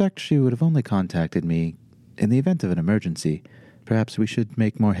 I suspect she would have only contacted me in the event of an emergency. Perhaps we should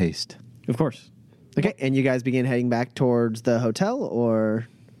make more haste. Of course. Okay, and you guys begin heading back towards the hotel, or?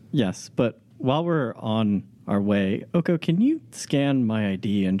 Yes, but while we're on our way, Oko, can you scan my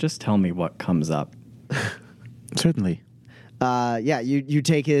ID and just tell me what comes up? Certainly. You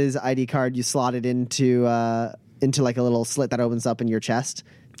take his ID card, you slot it into like a little slit that opens up in your chest.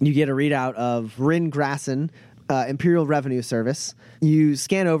 You get a readout of Rin Grassen, Imperial Revenue Service. You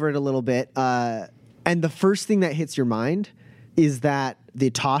scan over it a little bit, and the first thing that hits your mind is that the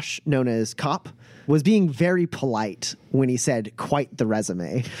Tosh, known as Cop, was being very polite when he said quite the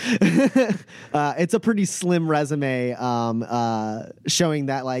resume. It's a pretty slim resume, showing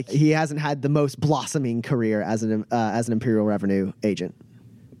that he hasn't had the most blossoming career as an Imperial Revenue agent.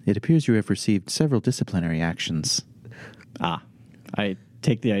 It appears you have received several disciplinary actions. I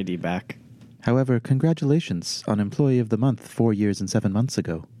take the ID back. However, congratulations on Employee of the Month 4 years and 7 months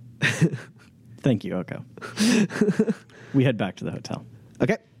ago. Thank you, Oko. We head back to the hotel.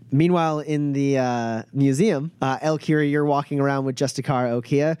 Okay. Meanwhile, in the museum, El-Kiri, you're walking around with Justicar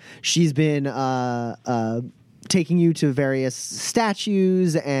Okia. She's been taking you to various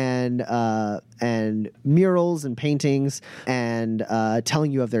statues and murals and paintings, and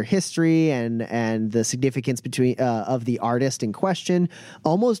telling you of their history and the significance of the artist in question.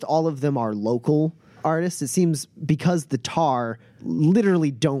 Almost all of them are local artists. It seems because the Tar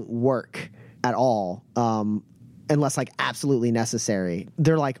literally don't work at all. Unless absolutely necessary.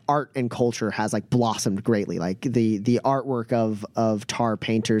 Their art and culture has blossomed greatly. The artwork of Tar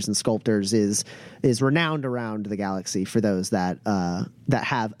painters and sculptors is renowned around the galaxy for those that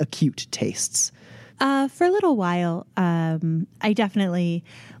have acute tastes. For a little while, I definitely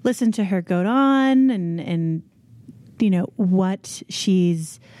listened to her go on and what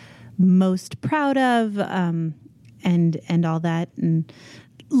she's most proud of, and all that, and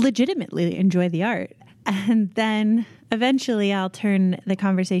legitimately enjoy the art. And then eventually I'll turn the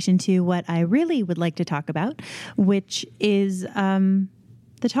conversation to what I really would like to talk about, which is the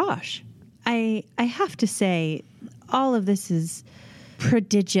Tosh. I have to say, all of this is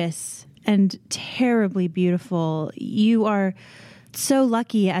prodigious and terribly beautiful. You are so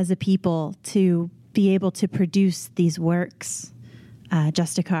lucky as a people to be able to produce these works,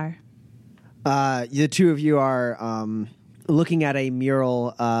 Justicar. The two of you are looking at a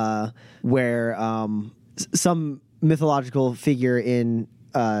mural where some mythological figure in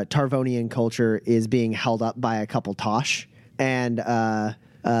Tarvonian culture is being held up by a couple Tosh, and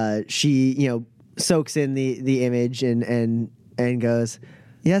she soaks in the image and goes,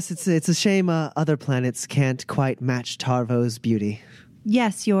 "Yes, it's a shame other planets can't quite match Tarvo's beauty."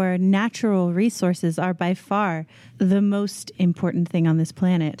 Yes, your natural resources are by far the most important thing on this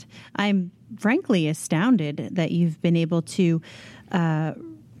planet. I'm frankly astounded that you've been able to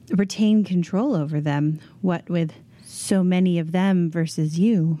retain control over them, what with so many of them versus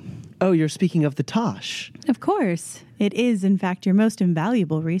you. Oh, you're speaking of the Tosh. Of course. It is, in fact, your most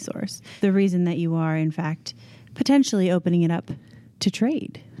invaluable resource. The reason that you are, in fact, potentially opening it up to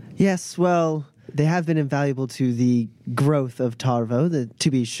trade. Yes, well, they have been invaluable to the growth of Tarvo,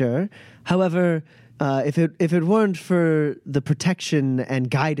 to be sure. However, if it weren't for the protection and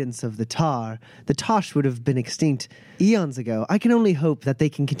guidance of the Tosh would have been extinct eons ago. I can only hope that they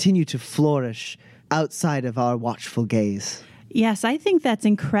can continue to flourish outside of our watchful gaze. Yes, I think that's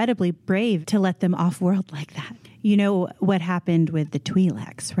incredibly brave to let them off-world like that. You know what happened with the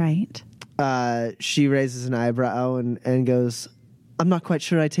Twi'leks, right? She raises an eyebrow and goes, "I'm not quite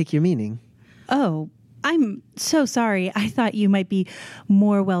sure I take your meaning." Oh, I'm so sorry. I thought you might be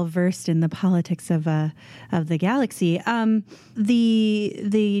more well versed in the politics of the galaxy.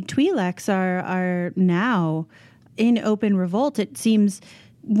 The Twi'leks are now in open revolt. It seems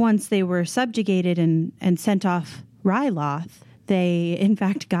once they were subjugated and sent off Ryloth, they in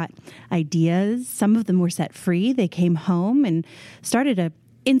fact got ideas. Some of them were set free. They came home and started a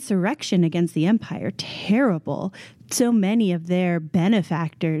insurrection against the Empire. Terrible. So many of their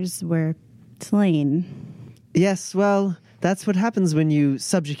benefactors were slain. Yes, well, that's what happens when you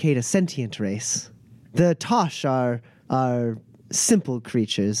subjugate a sentient race. The Tosh are simple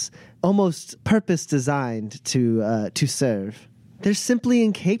creatures, almost purpose-designed to serve. They're simply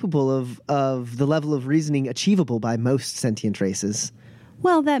incapable of the level of reasoning achievable by most sentient races.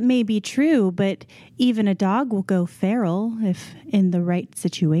 Well, that may be true, but even a dog will go feral if in the right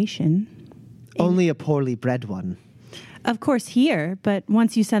situation. Only a poorly bred one. Of course here, but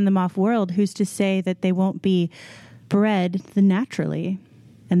once you send them off-world, who's to say that they won't be bred naturally?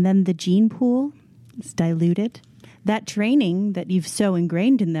 And then the gene pool is diluted. That training that you've so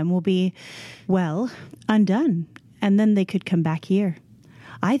ingrained in them will be, well, undone. And then they could come back here.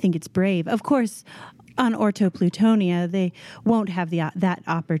 I think it's brave. Of course, on Orto Plutonia, they won't have that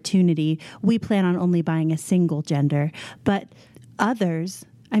opportunity. We plan on only buying a single gender. But others,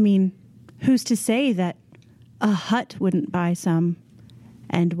 I mean, who's to say that a Hutt wouldn't buy some?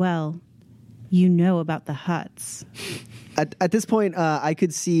 And, well, you know about the Hutts. At this point, I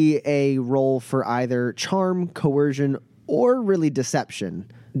could see a role for either charm, coercion, or really deception,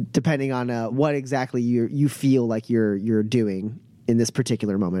 depending on what exactly you feel like you're doing in this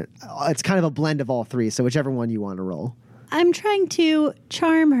particular moment. It's kind of a blend of all three, so whichever one you want to roll. I'm trying to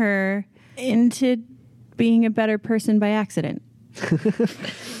charm her into being a better person by accident.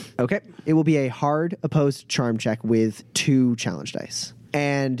 Okay. It will be a hard opposed charm check with 2 challenge dice.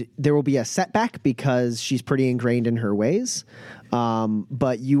 And there will be a setback because she's pretty ingrained in her ways.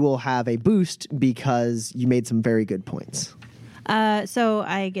 But you will have a boost because you made some very good points. So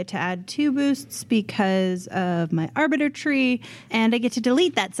I get to add 2 boosts because of my Arbiter tree, and I get to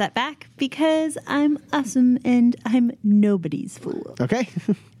delete that setback because I'm awesome and I'm nobody's fool. Okay.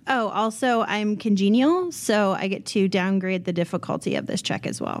 Oh, also I'm congenial, so I get to downgrade the difficulty of this check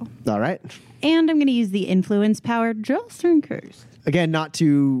as well. All right. And I'm going to use the influence-powered Drillstern Curse. Again, not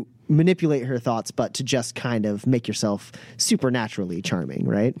to manipulate her thoughts, but to just kind of make yourself supernaturally charming,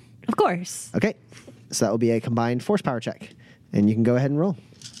 right? Of course. Okay. So that will be a combined force power check. And you can go ahead and roll.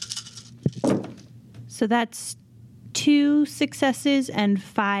 So that's 2 successes and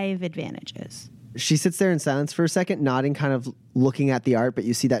 5 advantages. She sits there in silence for a second, nodding, kind of looking at the art, but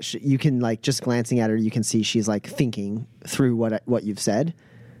you see that you can, like, just glancing at her, you can see she's, like, thinking through what you've said.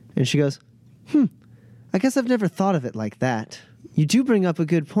 And she goes, I guess I've never thought of it like that. You do bring up a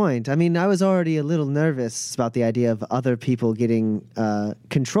good point. I mean, I was already a little nervous about the idea of other people getting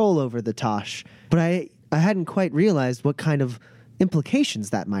control over the Tosh, but I hadn't quite realized what kind of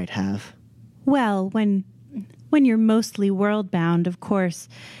implications that might have. Well, when you're mostly world-bound, of course,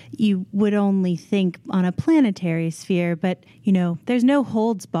 you would only think on a planetary sphere, but, you know, there's no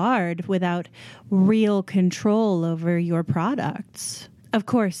holds barred without real control over your products. Of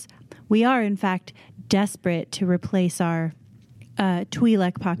course, we are, in fact, desperate to replace our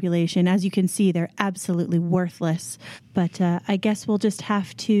Twi'lek population. As you can see, they're absolutely worthless. But I guess we'll just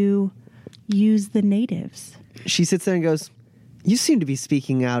have to use the natives. She sits there and goes, you seem to be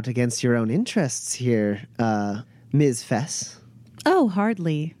speaking out against your own interests here, Ms. Fess. Oh,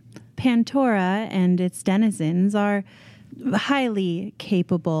 hardly. Pantora and its denizens are highly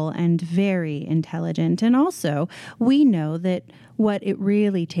capable and very intelligent. And also, we know that what it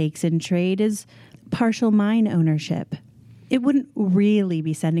really takes in trade is partial mine ownership. It wouldn't really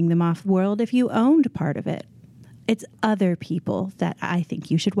be sending them off-world if you owned part of it. It's other people that I think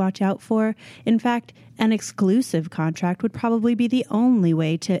you should watch out for. In fact, an exclusive contract would probably be the only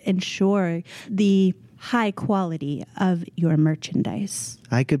way to ensure the high quality of your merchandise.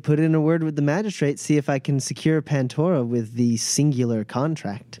 I could put in a word with the magistrate, see if I can secure Pantora with the singular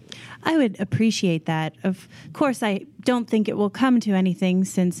contract. I would appreciate that. Of course, I don't think it will come to anything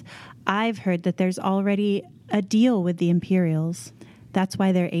since I've heard that there's already a deal with the Imperials. That's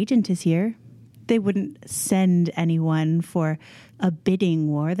why their agent is here. They wouldn't send anyone for a bidding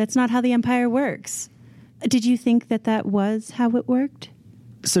war. That's not how the Empire works. Did you think that was how it worked?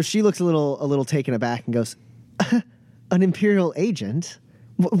 So she looks a little taken aback and goes, an Imperial agent?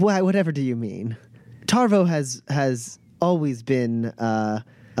 Why? Whatever do you mean? Tarvo has always been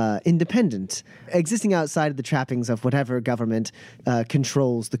independent, existing outside of the trappings of whatever government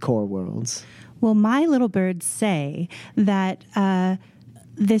controls the core worlds. Well, my little birds say that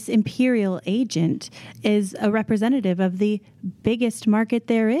this Imperial agent is a representative of the biggest market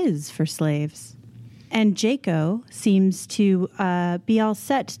there is for slaves. And Jaco seems to be all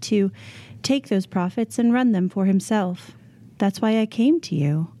set to take those profits and run them for himself. That's why I came to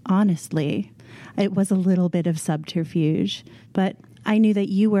you, honestly. It was a little bit of subterfuge, but I knew that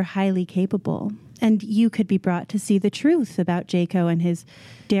you were highly capable, and you could be brought to see the truth about Jaco and his,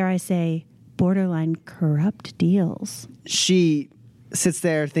 dare I say, borderline corrupt deals. She sits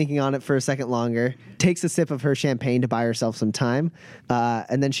there thinking on it for a second longer, takes a sip of her champagne to buy herself some time,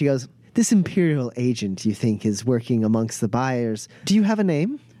 and then she goes, "This Imperial agent you think is working amongst the buyers, do you have a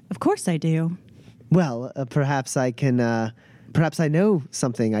name?" Of course I do. Well, perhaps I can... Perhaps I know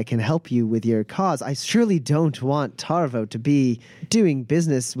something I can help you with your cause. I surely don't want Tarvo to be doing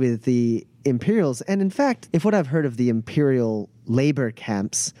business with the Imperials. And in fact, if what I've heard of the Imperial labor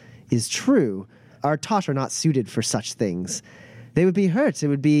camps is true, our Tosh are not suited for such things. They would be hurt. It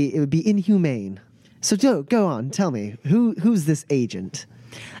would be inhumane. So go on, tell me, who's this agent?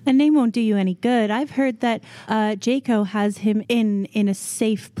 A name won't do you any good. I've heard that Jaco has him in a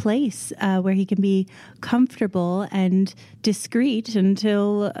safe place where he can be comfortable and discreet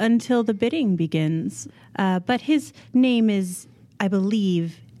until the bidding begins. But his name is, I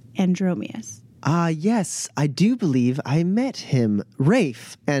believe, Andromeus. Yes, I do believe I met him.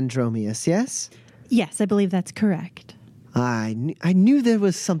 Rafe Andromeus, yes? Yes, I believe that's correct. I knew there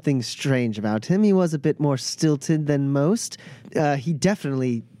was something strange about him. He was a bit more stilted than most. He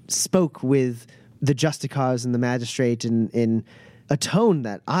definitely spoke with the Justicars and the magistrate in a tone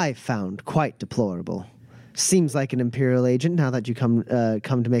that I found quite deplorable. Seems like an Imperial agent now that you come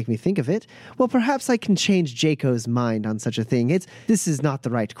to make me think of it. Well, perhaps I can change Jaco's mind on such a thing. This is not the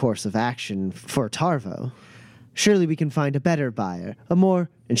right course of action for Tarvo. Surely we can find a better buyer, a more,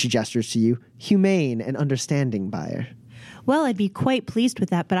 and she gestures to you, humane and understanding buyer. Well, I'd be quite pleased with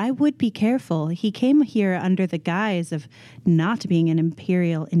that, but I would be careful. He came here under the guise of not being an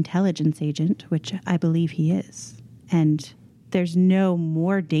Imperial intelligence agent, which I believe he is. And there's no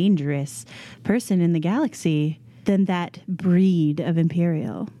more dangerous person in the galaxy than that breed of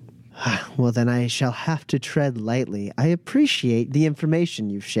Imperial. Well, then I shall have to tread lightly. I appreciate the information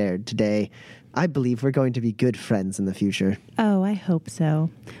you've shared today. I believe we're going to be good friends in the future. Oh, I hope so.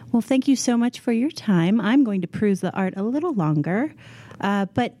 Well, thank you so much for your time. I'm going to peruse the art a little longer.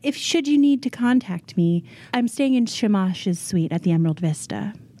 But should you need to contact me, I'm staying in Shamash's suite at the Emerald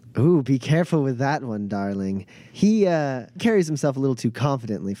Vista. Ooh, be careful with that one, darling. He carries himself a little too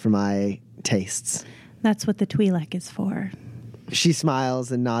confidently for my tastes. That's what the Twi'lek is for. She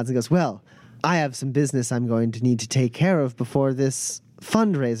smiles and nods and goes, well, I have some business I'm going to need to take care of before this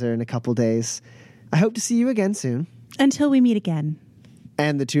fundraiser in a couple days. I hope to see you again soon. Until we meet again.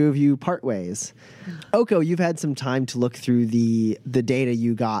 And the two of you part ways. Oko, you've had some time to look through the data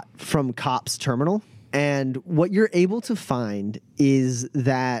you got from COPS Terminal. And what you're able to find is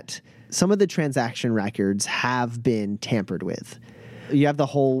that some of the transaction records have been tampered with. You have the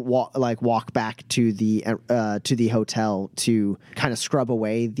whole walk back to the hotel to kind of scrub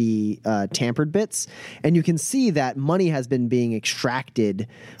away the tampered bits, and you can see that money has been being extracted,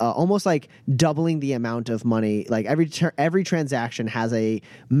 almost like doubling the amount of money. Like every transaction has a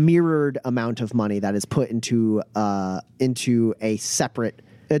mirrored amount of money that is put into a separate.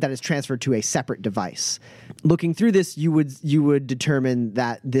 That is transferred to a separate device. Looking through this, you would determine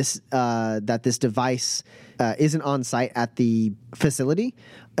that this device isn't on site at the facility,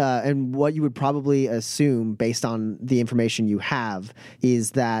 and what you would probably assume, based on the information you have,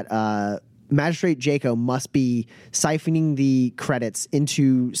 is that Magistrate Jaco must be siphoning the credits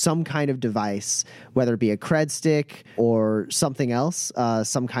into some kind of device, whether it be a cred stick or something else,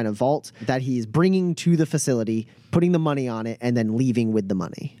 some kind of vault that he's bringing to the facility, putting the money on it, and then leaving with the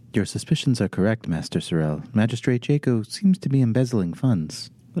money. Your suspicions are correct, Master Sorrel. Magistrate Jaco seems to be embezzling funds.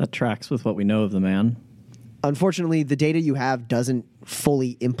 That tracks with what we know of the man. Unfortunately, the data you have doesn't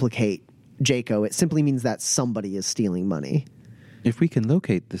fully implicate Jaco. It simply means that somebody is stealing money. If we can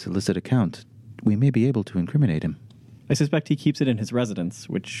locate this illicit account, we may be able to incriminate him. I suspect he keeps it in his residence,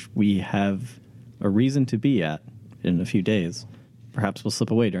 which we have a reason to be at in a few days. Perhaps we'll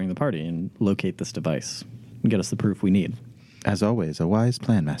slip away during the party and locate this device and get us the proof we need. As always, a wise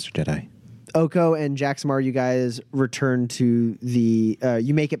plan, Master Jedi. Oko and Jaxamar, you guys return to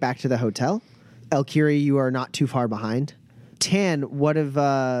you make it back to the hotel. Elkiri, you are not too far behind. Tan, what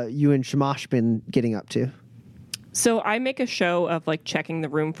have you and Shamash been getting up to? So I make a show of checking the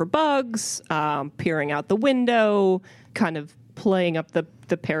room for bugs, peering out the window, kind of playing up the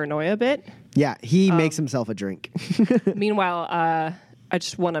paranoia bit. Yeah, he makes himself a drink. Meanwhile, I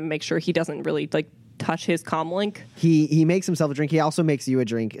just want to make sure he doesn't really touch his comlink. He makes himself a drink. He also makes you a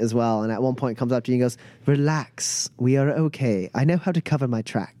drink as well. And at one point comes up to you and goes, relax, we are okay. I know how to cover my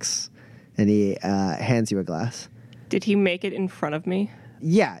tracks. And he hands you a glass. Did he make it in front of me?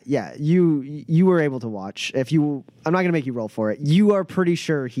 Yeah. You were able to watch. I'm not going to make you roll for it. You are pretty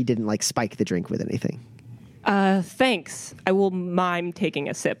sure he didn't spike the drink with anything. Thanks. I will mime taking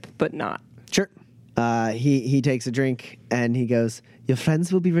a sip, but not. Sure. He takes a drink and he goes, "Your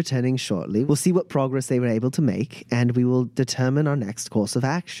friends will be returning shortly. We'll see what progress they were able to make, and we will determine our next course of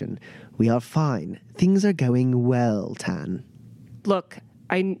action. We are fine. Things are going well, Tan." Look,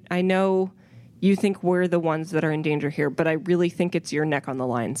 I know you think we're the ones that are in danger here, but I really think it's your neck on the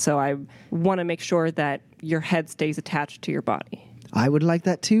line. So I want to make sure that your head stays attached to your body. I would like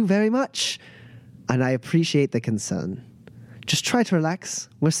that too, very much. And I appreciate the concern. Just try to relax.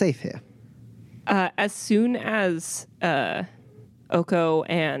 We're safe here. As soon as Oko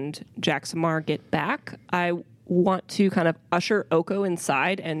and Jaxamar get back, I want to kind of usher Oko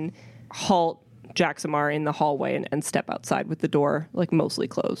inside and halt Jaxamar in the hallway and step outside with the door like mostly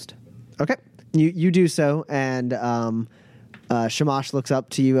closed. Okay. You do so, and Shamash looks up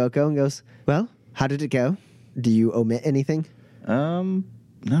to you, Oko, and goes, "Well, how did it go? Do you omit anything?" No,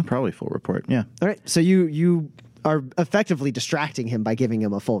 probably full report. Yeah. All right. So you are effectively distracting him by giving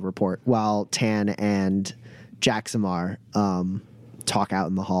him a full report while Tan and Jaxamar talk out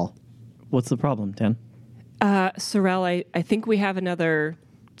in the hall. What's the problem, Tan? Sorrel, I think we have another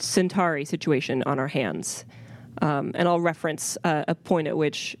Centauri situation on our hands. And I'll reference a point at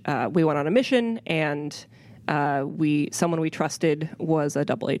which we went on a mission, and someone we trusted was a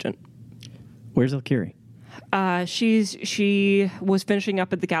double agent. Where's Elkiri? She was finishing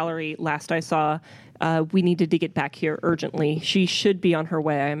up at the gallery last I saw. We needed to get back here urgently. She should be on her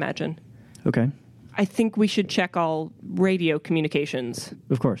way, I imagine. Okay. I think we should check all radio communications.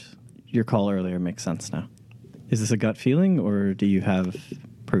 Of course. Your call earlier makes sense now. Is this a gut feeling, or do you have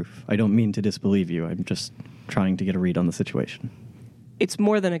proof? I don't mean to disbelieve you. I'm just trying to get a read on the situation. It's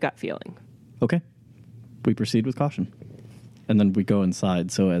more than a gut feeling. Okay. We proceed with caution. And then we go inside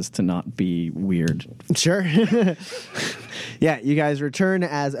so as to not be weird. Sure. Yeah, you guys return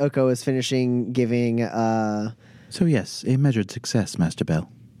as Oko is finishing giving... So yes, a measured success, Master Bell.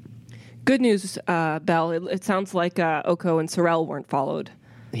 Good news, Bell. It sounds like Oko and Sorrel weren't followed.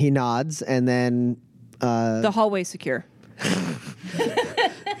 He nods, and then... The hallway's secure.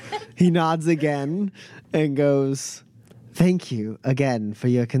 He nods again and goes, "Thank you again for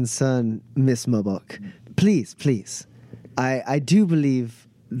your concern, Miss Mobok. Please, please. I do believe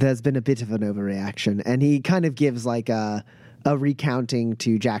there's been a bit of an overreaction." And he kind of gives like a recounting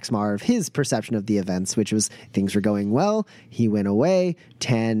to Jaxamar of his perception of the events, which was things were going well. He went away.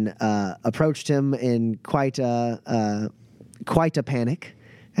 Tan approached him in quite a panic.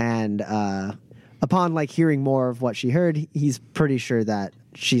 And upon like hearing more of what she heard, he's pretty sure that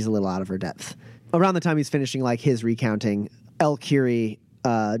she's a little out of her depth. Around the time he's finishing like his recounting, Elkiri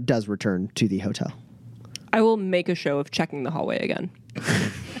does return to the hotel. I will make a show of checking the hallway again.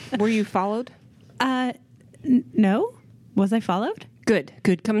 Were you followed? No. Was I followed? Good.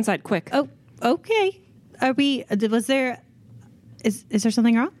 Come inside, quick. Oh, okay. Is there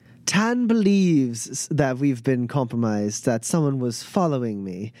something wrong? Tan believes that we've been compromised, that someone was following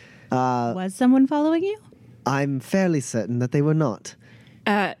me. Was someone following you? I'm fairly certain that they were not.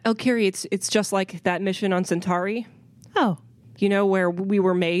 Elkiri, it's just like that mission on Centauri. Oh. You know, where we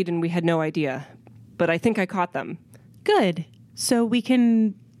were made and we had no idea. But I think I caught them. Good. So we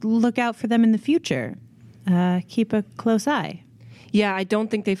can look out for them in the future. Keep a close eye. Yeah, I don't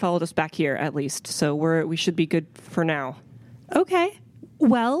think they followed us back here, at least. So we should be good for now. Okay.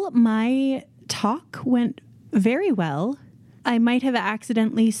 Well, my talk went very well. I might have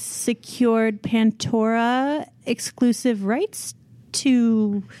accidentally secured Pantora exclusive rights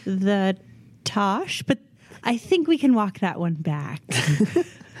to the Tosh, but I think we can walk that one back.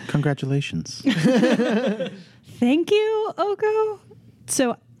 Congratulations. Thank you, Oko.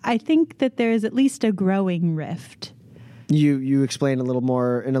 So I think that there is at least a growing rift. You explain in a little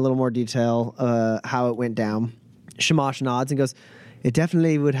more detail how it went down. Shamash nods and goes, "It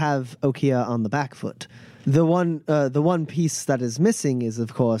definitely would have Okia on the back foot. The one piece that is missing is,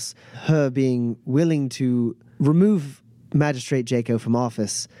 of course, her being willing to remove Magistrate Jaco from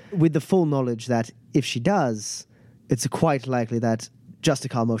office with the full knowledge that if she does, it's quite likely that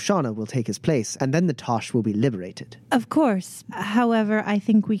Justicar Moshana will take his place, and then the Tosh will be liberated." Of course. However, I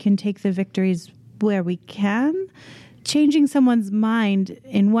think we can take the victories where we can. Changing someone's mind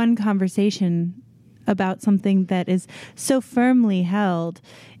in one conversation about something that is so firmly held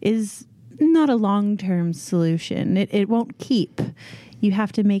is not a long-term solution. It won't keep. You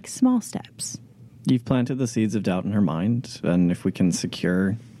have to make small steps. You've planted the seeds of doubt in her mind, and if we can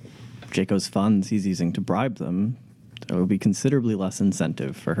secure Jaco's funds he's using to bribe them, there will be considerably less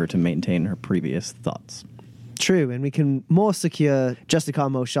incentive for her to maintain her previous thoughts. True, and we can more secure Justicar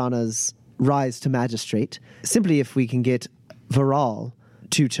Moshana's rise to magistrate simply if we can get Viral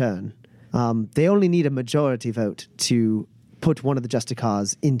to turn. They only need a majority vote to put one of the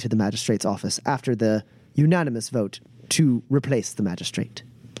Justicars into the magistrate's office after the unanimous vote to replace the magistrate.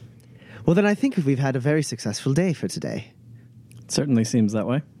 Well, then I think we've had a very successful day for today. It certainly seems that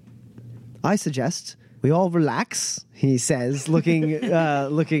way. I suggest we all relax, he says,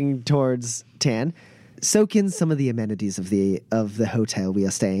 looking towards Tan, soak in some of the amenities of the hotel we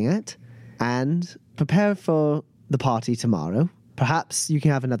are staying at, and prepare for the party tomorrow. Perhaps you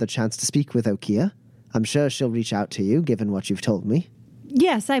can have another chance to speak with Okia. I'm sure she'll reach out to you, given what you've told me.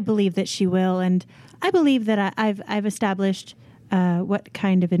 Yes, I believe that she will, and I believe that I've established what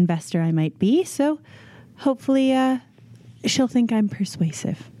kind of investor I might be, so hopefully she'll think I'm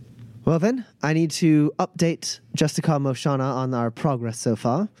persuasive. Well then, I need to update Justicar Moshana on our progress so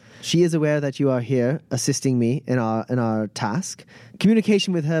far. She is aware that you are here assisting me in our task.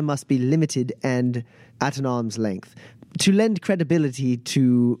 Communication with her must be limited and at an arm's length. To lend credibility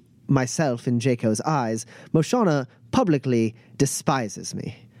to myself in Jaco's eyes, Moshana publicly despises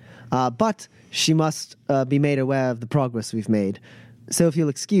me. But she must be made aware of the progress we've made. So if you'll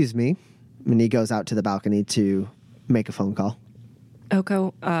excuse me, and he goes out to the balcony to make a phone call.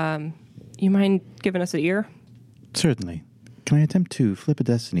 Oko, you mind giving us an ear? Certainly. Can I attempt to flip a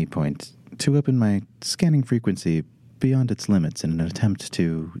destiny point to open my scanning frequency beyond its limits in an attempt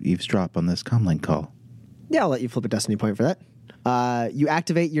to eavesdrop on this comlink call? Yeah, I'll let you flip a destiny point for that. You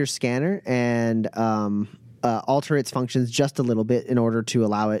activate your scanner and alter its functions just a little bit in order to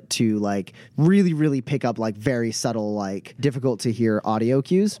allow it to like really, really pick up like very subtle, like difficult to hear audio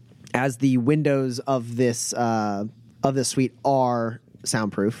cues. As the windows of this suite are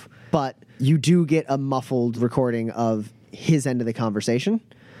soundproof, but you do get a muffled recording of his end of the conversation,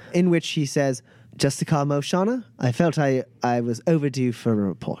 in which he says, "Justicar Moshana, I felt I was overdue for a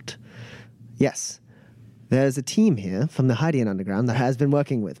report. Yes, there's a team here from the Hydian Underground that has been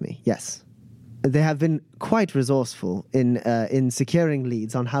working with me. Yes, they have been quite resourceful in securing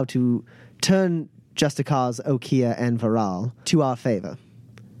leads on how to turn Justicars Okia and Varal to our favor.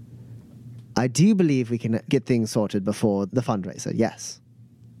 I do believe we can get things sorted before the fundraiser, yes."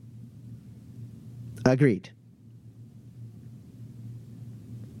 Agreed.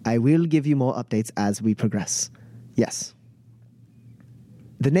 I will give you more updates as we progress. Yes.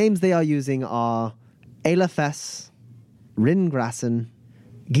 The names they are using are Ayla Fess, Rin Grassen,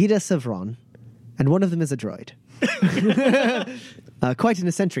 Gita Sevron, and one of them is a droid. Quite an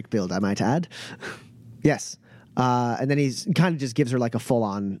eccentric build, I might add. Yes. And then he's kind of just gives her like a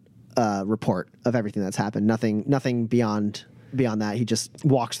full-on report of everything that's happened. Nothing beyond that. He just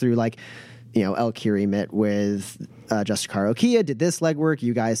walks through like, El Kiri met with Justicar Okia, did this legwork.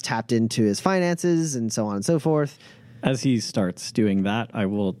 You guys tapped into his finances and so on and so forth. As he starts doing that, I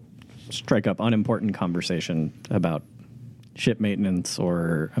will strike up unimportant conversation about ship maintenance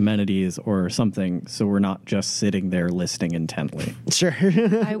or amenities or something, so we're not just sitting there listening intently. Sure.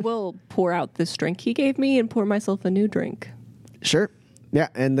 I will pour out this drink he gave me and pour myself a new drink. Sure. Yeah,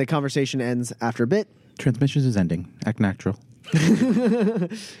 and the conversation ends after a bit. Transmissions is ending. Act natural.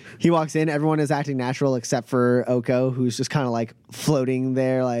 He walks in, everyone is acting natural except for Oko, who's just kind of like floating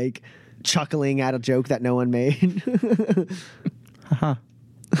there, like chuckling at a joke that no one made. Haha.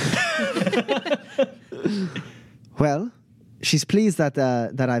 Well, she's pleased that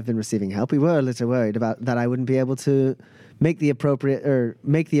I've been receiving help. We were a little worried about that I wouldn't be able to make the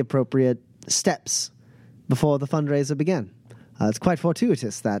appropriate steps before the fundraiser began. It's quite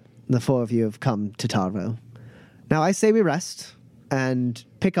fortuitous that the four of you have come to Tarvo. Now, I say we rest and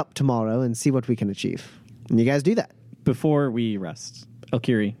pick up tomorrow and see what we can achieve. And you guys do that. Before we rest,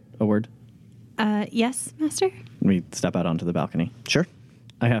 Elkiri, a word? Yes, Master? We step out onto the balcony. Sure.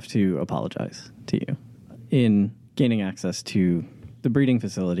 I have to apologize to you. In gaining access to the breeding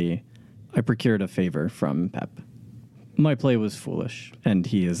facility, I procured a favor from Pep. My play was foolish, and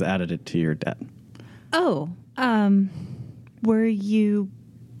he has added it to your debt. Oh, were you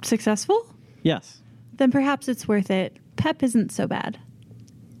successful? Yes. Then perhaps it's worth it. Pep isn't so bad.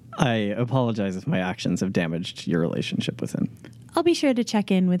 I apologize if my actions have damaged your relationship with him. I'll be sure to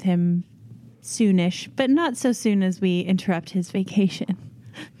check in with him soonish, but not so soon as we interrupt his vacation.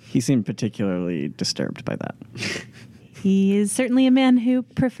 He seemed particularly disturbed by that. He is certainly a man who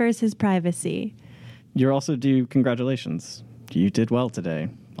prefers his privacy. You're also due congratulations. You did well today,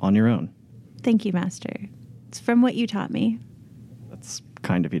 on your own. Thank you, Master. It's from what you taught me. That's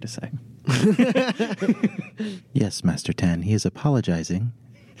kind of you to say. Yes, Master Tan, he is apologizing,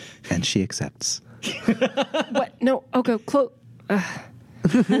 and she accepts. What? No, Oko,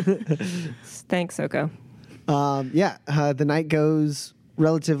 Thanks, Oko. The night goes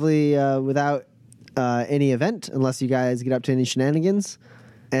relatively without any event, unless you guys get up to any shenanigans.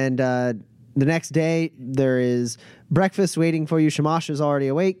 And the next day, there is breakfast waiting for you. Shamash is already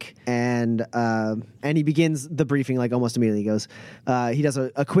awake, and he begins the briefing like almost immediately. He does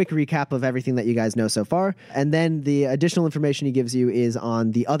a quick recap of everything that you guys know so far, and then the additional information he gives you is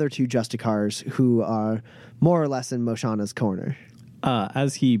on the other two Justicars who are more or less in Moshana's corner.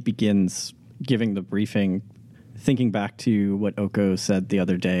 As he begins giving the briefing, thinking back to what Oko said the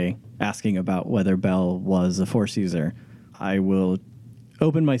other day, asking about whether Bell was a Force user, I will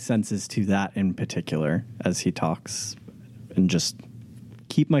open my senses to that in particular as he talks and just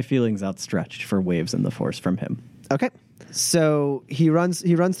keep my feelings outstretched for waves in the Force from him. Okay. So he runs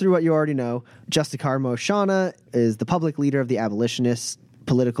through what you already know. Justicar Moshana is the public leader of the abolitionist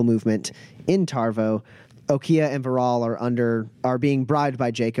political movement in Tarvo. Okia and Viral are being bribed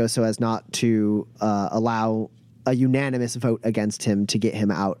by Jaco so as not to allow a unanimous vote against him to get him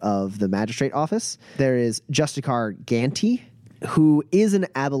out of the magistrate office. There is Justicar Ganti, who is an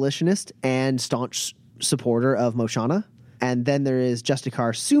abolitionist and staunch supporter of Moshana. And then there is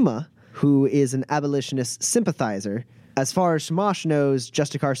Justicar Suma, who is an abolitionist sympathizer. As far as Shamash knows,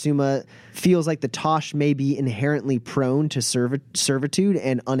 Justicar Suma feels like the Tosh may be inherently prone to servitude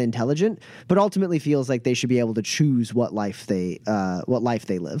and unintelligent, but ultimately feels like they should be able to choose what life they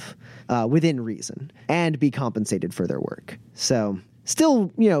live within reason and be compensated for their work. So still,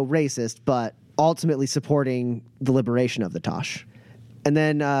 racist, but ultimately supporting the liberation of the Tosh. And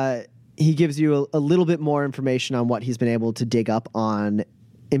then he gives you a little bit more information on what he's been able to dig up on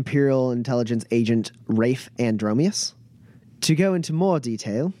Imperial intelligence agent Rafe Andromius. To go into more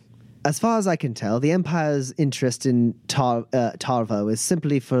detail, as far as I can tell, the Empire's interest in Tarvo is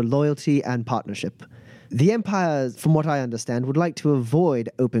simply for loyalty and partnership. The Empire, from what I understand, would like to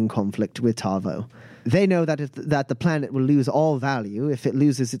avoid open conflict with Tarvo. They know that the planet will lose all value if it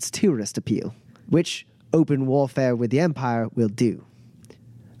loses its tourist appeal, which open warfare with the Empire will do.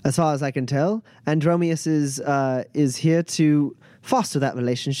 As far as I can tell, Andromius is here to foster that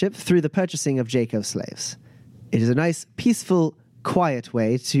relationship through the purchasing of Jaco slaves. It is a nice, peaceful, quiet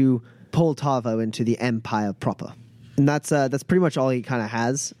way to pull Tarvo into the Empire proper. And that's pretty much all he kind of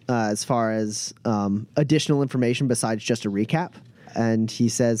has as far as additional information besides just a recap. And he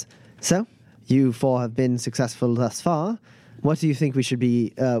says, "So, you four have been successful thus far. What do you think should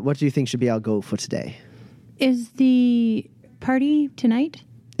be our goal for today?" Is the party tonight?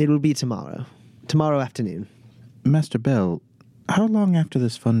 It will be tomorrow afternoon. Master Bell, how long after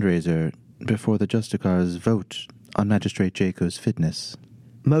this fundraiser before the Justicars vote on Magistrate Jaco's fitness?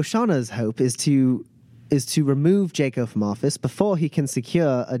 Moshana's hope is to remove Jaco from office before he can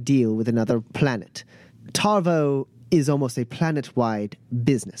secure a deal with another planet. Tarvo is almost a planet-wide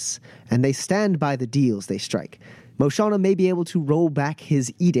business, and they stand by the deals they strike. Moshana may be able to roll back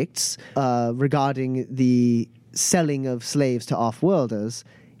his edicts regarding the selling of slaves to off-worlders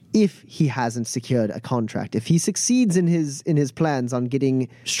if he hasn't secured a contract. If he succeeds in his plans on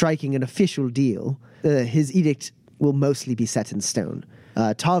striking an official deal, his edict will mostly be set in stone.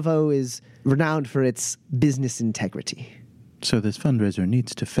 Tarvo is renowned for its business integrity. So this fundraiser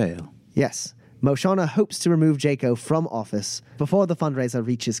needs to fail. Yes. Moshana hopes to remove Jaco from office before the fundraiser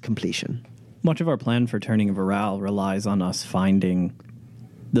reaches completion. Much of our plan for turning Viral relies on us finding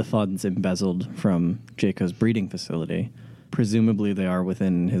the funds embezzled from Jaco's breeding facility. Presumably they are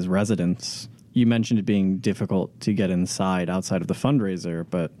within his residence. You mentioned it being difficult to get outside of the fundraiser,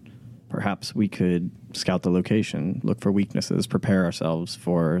 but perhaps we could scout the location, look for weaknesses, prepare ourselves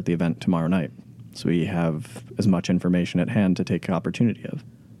for the event tomorrow night, so we have as much information at hand to take opportunity of.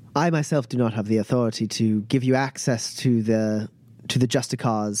 I myself do not have the authority to give you access to the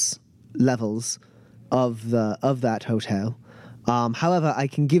Justicar's levels of that hotel. However, I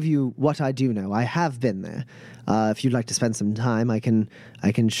can give you what I do know. I have been there. If you'd like to spend some time, I can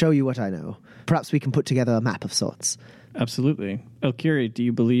show you what I know. Perhaps we can put together a map of sorts. Absolutely. Elkiri, do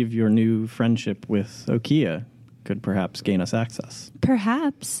you believe your new friendship with Okia could perhaps gain us access?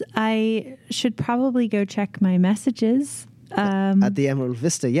 Perhaps. I should probably go check my messages. At the Emerald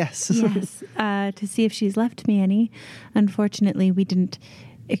Vista, yes. Yes, to see if she's left me any. Unfortunately, we didn't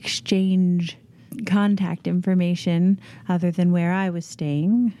exchange contact information other than where I was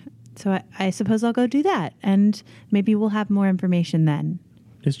staying. So I suppose I'll go do that, and maybe we'll have more information then.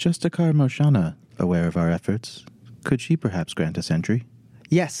 Is Justicar Moshana aware of our efforts? Could she perhaps grant us entry?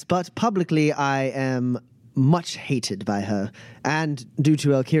 Yes, but publicly I am much hated by her, and due to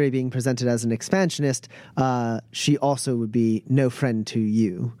Elkiri being presented as an expansionist, she also would be no friend to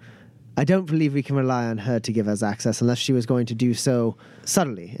you. I don't believe we can rely on her to give us access unless she was going to do so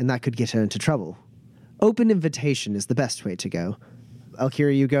subtly, and that could get her into trouble. Open invitation is the best way to go.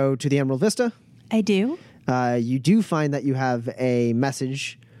 Elkiri, you go to the Emerald Vista? I do. You do find that you have a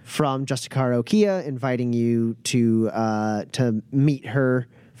message from Justicar Okia inviting you to meet her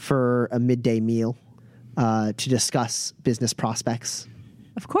for a midday meal to discuss business prospects.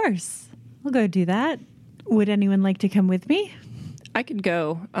 Of course. I'll go do that. Would anyone like to come with me? I could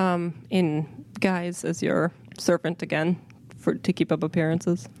go in guise as your servant again to keep up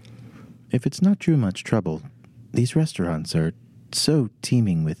appearances. If it's not too much trouble, these restaurants are so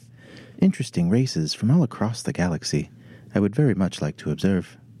teeming with interesting races from all across the galaxy. I would very much like to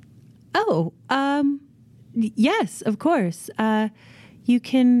observe. Oh, yes, of course. You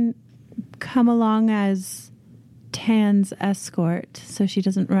can come along as Tan's escort so she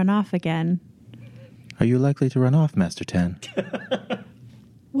doesn't run off again. Are you likely to run off, Master Tan?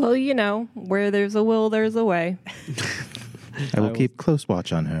 Well, you know, where there's a will, there's a way. I will keep close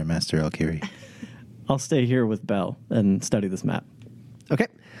watch on her, Master Elkiri. I'll stay here with Belle and study this map. Okay.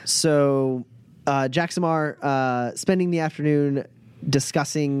 So Jaxamar spending the afternoon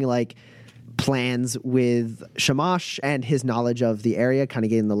discussing like plans with Shamash and his knowledge of the area, kind of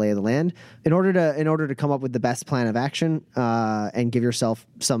getting the lay of the land in order to come up with the best plan of action and give yourself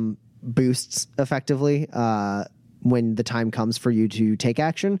some boosts effectively when the time comes for you to take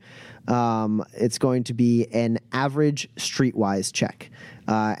action. It's going to be an average streetwise check,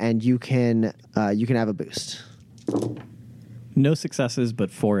 and you can have a boost. No successes, but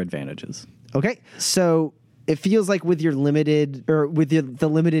 4 advantages. Okay, so it feels like with your limited the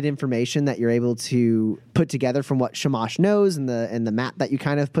limited information that you're able to put together from what Shamash knows and the map that you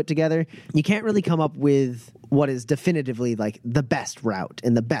kind of put together, you can't really come up with what is definitively like the best route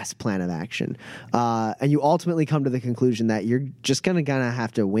and the best plan of action. And you ultimately come to the conclusion that you're just gonna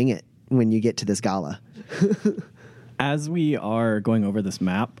have to wing it when you get to this gala. As we are going over this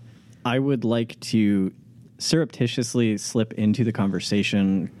map, I would like to surreptitiously slip into the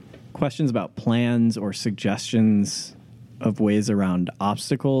conversation questions about plans or suggestions of ways around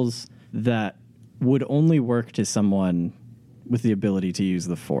obstacles that would only work to someone with the ability to use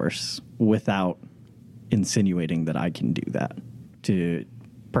the Force without insinuating that I can do that, to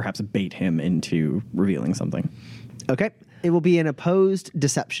perhaps bait him into revealing something. Okay. It will be an opposed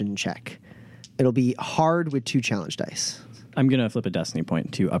deception check. It'll be hard with 2 challenge dice. I'm going to flip a destiny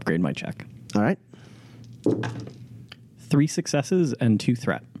point to upgrade my check. All right. 3 successes and 2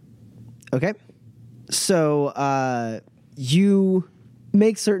 threat. Okay. So you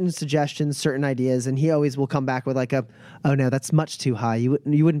make certain suggestions, certain ideas, and he always will come back with like oh no, that's much too high. You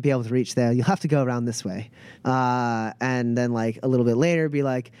wouldn't be able to reach there. You'll have to go around this way. And then like a little bit later be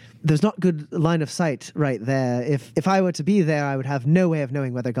like, there's not good line of sight right there. If I were to be there, I would have no way of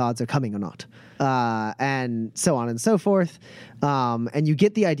knowing whether gods are coming or not. And so on and so forth. And you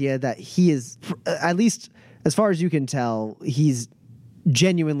get the idea that he is, at least as far as you can tell, he's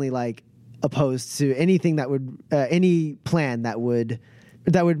genuinely like opposed to anything that would any plan that would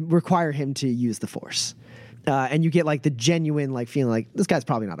require him to use the Force. And you get like the genuine like feeling like this guy's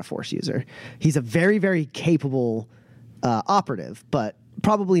probably not a Force user. He's a very, very capable operative, but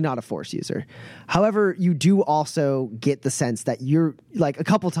probably not a Force user. However, you do also get the sense that you're like a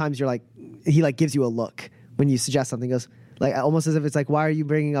couple times you're like he like gives you a look when you suggest something, goes like almost as if it's like, why are you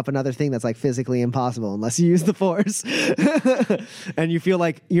bringing up another thing that's like physically impossible unless you use the Force? And you feel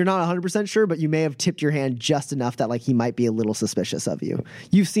like you're not 100% sure, but you may have tipped your hand just enough that like he might be a little suspicious of you.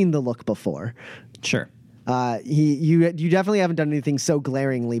 You've seen the look before. Sure. You definitely haven't done anything so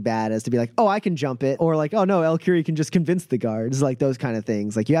glaringly bad as to be like, oh, I can jump it, or like, oh no, Elkiri can just convince the guards, like those kind of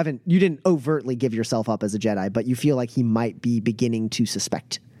things. Like you didn't overtly give yourself up as a Jedi, but you feel like he might be beginning to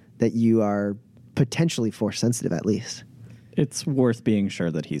suspect that you are potentially Force sensitive at least. It's worth being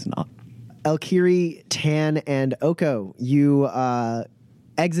sure that he's not. Elkiri, Tan, and Oko, you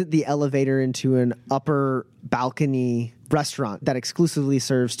exit the elevator into an upper balcony restaurant that exclusively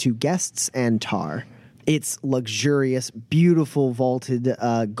serves to guests and Tar. It's luxurious, beautiful, vaulted,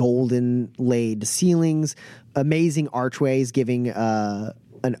 golden laid ceilings, amazing archways giving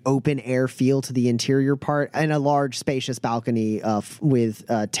an open air feel to the interior part, and a large, spacious balcony with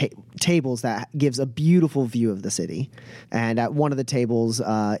tables that gives a beautiful view of the city. And at one of the tables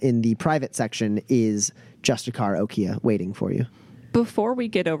in the private section is Justicar Okia waiting for you. Before we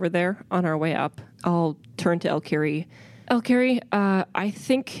get over there on our way up, I'll turn to Elkiri. Elkiri, I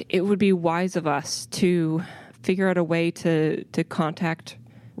think it would be wise of us to figure out a way to contact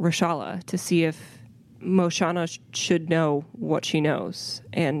Rashala to see if Moshana should know what she knows.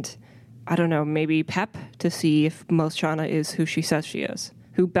 And I don't know, maybe Pep to see if Moshana is who she says she is,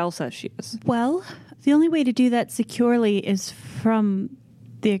 who Belle says she is. Well, the only way to do that securely is from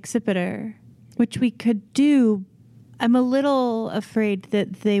the Accipiter, which we could do. I'm a little afraid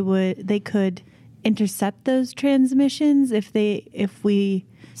that they could intercept those transmissions if we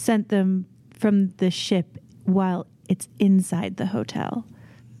sent them from the ship while it's inside the hotel.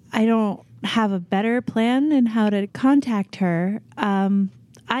 I don't have a better plan in how to contact her.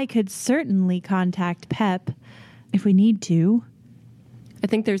 I could certainly contact Pep if we need to. I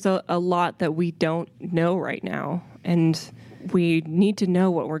think there's a lot that we don't know right now, and we need to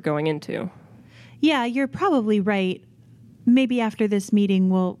know what we're going into. Yeah, you're probably right. Maybe after this meeting,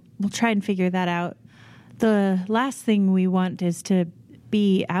 we'll try and figure that out. The last thing we want is to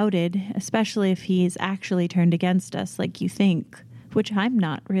be outed, especially if he's actually turned against us like you think, which I'm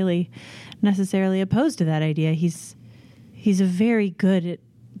not really necessarily opposed to that idea. He's very good at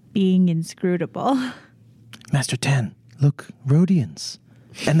being inscrutable. Master Tan, look, Rhodians.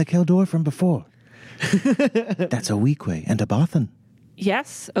 And the Keldor from before. That's a Weequay and a Bothan.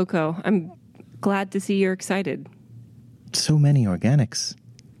 Yes, Oko. I'm glad to see you're excited. So many organics.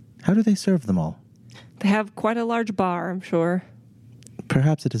 How do they serve them all? They have quite a large bar, I'm sure.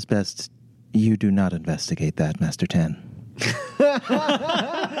 Perhaps it is best you do not investigate that, Master Tan.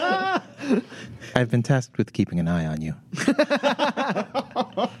 I've been tasked with keeping an eye on you.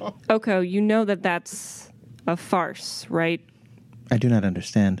 Oko, you know that's a farce, right? I do not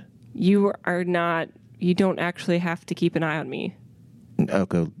understand. You don't actually have to keep an eye on me.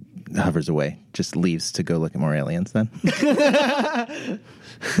 Oko hovers away, just leaves to go look at more aliens then.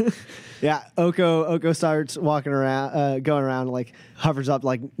 Yeah, Oko starts walking around, going around, like hovers up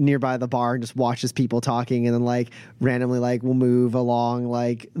like nearby the bar and just watches people talking, and then like randomly like will move along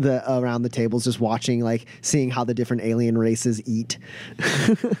like around the tables, just watching, like seeing how the different alien races eat.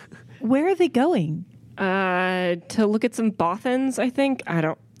 Where are they going? To look at some Bothans, I think. I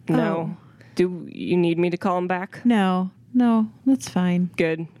don't know. Oh. Do you need me to call them back? No, that's fine.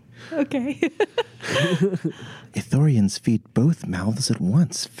 Good. Okay. Ithorians feed both mouths at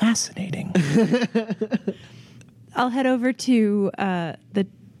once. Fascinating. I'll head over to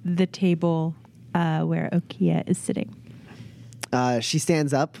the table where Okia is sitting. She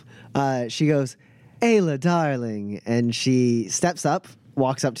stands up. She goes, "Ayla, darling," and she steps up,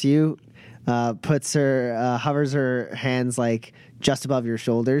 walks up to you, hovers her hands like just above your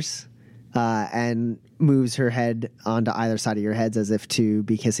shoulders, and moves her head onto either side of your heads as if to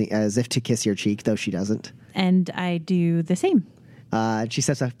kiss your cheek, though she doesn't. And I do the same. She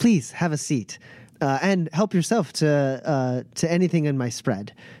steps up. "Please have a seat, and help yourself to anything in my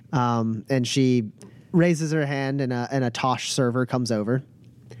spread." And she raises her hand, and a Tosh server comes over,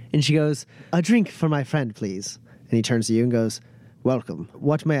 and she goes, "A drink for my friend, please." And he turns to you and goes, "Welcome.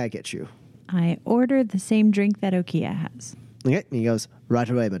 What may I get you?" I ordered the same drink that Okia has. Okay. And he goes, "Right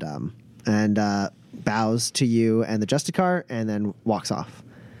away, madame," and bows to you and the Justicar, and then walks off.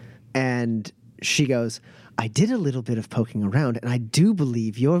 And she goes, "I did a little bit of poking around, and I do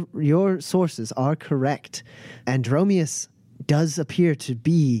believe your sources are correct. Andromeus does appear to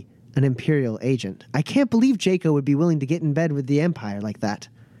be an Imperial agent. I can't believe Jaco would be willing to get in bed with the Empire like that."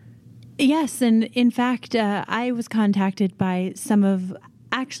 Yes, and in fact, I was contacted by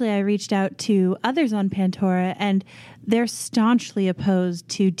Actually, I reached out to others on Pantora, and they're staunchly opposed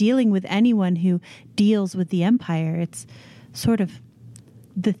to dealing with anyone who deals with the Empire. It's sort of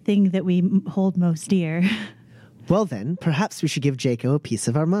the thing that we hold most dear. Well then, perhaps we should give Jaco a piece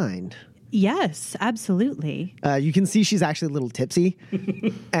of our mind. Yes, absolutely. You can see she's actually a little tipsy,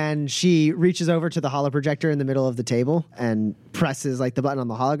 and she reaches over to the holoprojector in the middle of the table and presses like the button on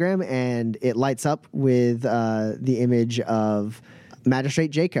the hologram, and it lights up with the image of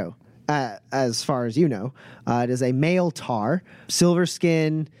Magistrate Jaco. As far as you know, it is a male tar, silver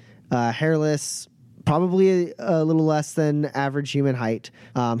skin, hairless, probably a little less than average human height.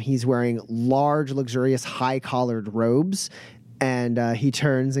 He's wearing large, luxurious, high-collared robes, and he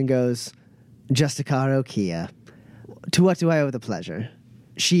turns and goes, "Justicar Okia, to what do I owe the pleasure?"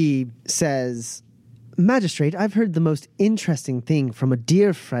 She says, "Magistrate, I've heard the most interesting thing from a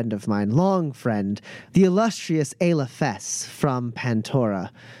dear friend of mine, long friend, the illustrious Ayla Fess from Pantora.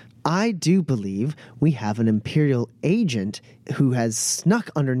 I do believe we have an Imperial agent who has snuck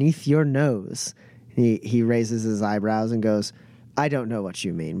underneath your nose." He raises his eyebrows and goes, "I don't know what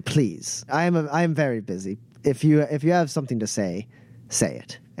you mean. Please, I am very busy. If you have something to say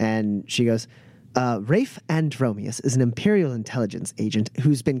it." And she goes, "Rafe Andromeus is an Imperial intelligence agent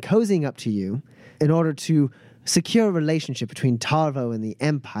who's been cozying up to you in order to secure a relationship between Tarvo and the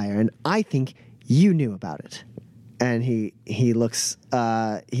Empire, and I think you knew about it." And he looks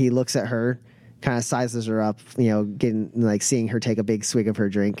at her, kind of sizes her up, seeing her take a big swig of her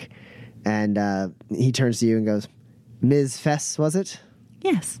drink, and he turns to you and goes, "Ms. Fess, was it?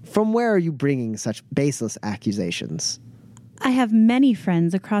 Yes. From where are you bringing such baseless accusations?" I have many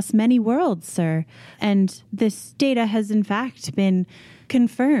friends across many worlds, sir, and this data has in fact been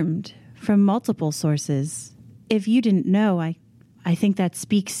confirmed from multiple sources. If you didn't know, I think that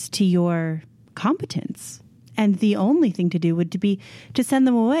speaks to your competence. And the only thing to do would be to send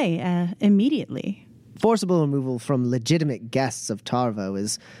them away immediately. Forcible removal from legitimate guests of Tarvo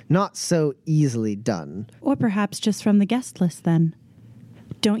is not so easily done. Or perhaps just from the guest list, then.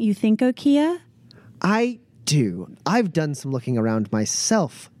 Don't you think, Okia? I do. I've done some looking around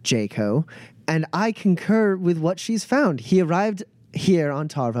myself, Jaco, and I concur with what she's found. He arrived here on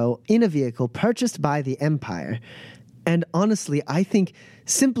Tarvo in a vehicle purchased by the Empire. And honestly, I think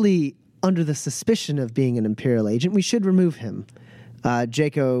simply under the suspicion of being an Imperial agent, we should remove him.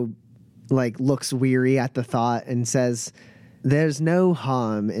 Jaco, looks weary at the thought and says, "There's no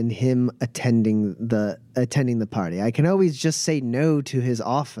harm in him attending the party. I can always just say no to his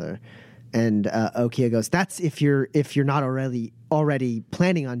offer." And Okia goes, "That's if you're not already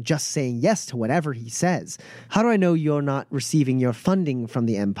planning on just saying yes to whatever he says. How do I know you're not receiving your funding from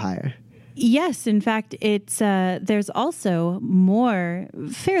the Empire?" Yes, in fact, it's there's also more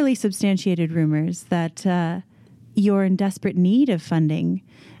fairly substantiated rumors that you're in desperate need of funding,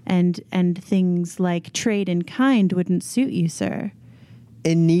 and things like trade in kind wouldn't suit you, sir.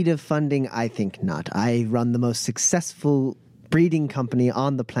 In need of funding? I think not. I run the most successful breeding company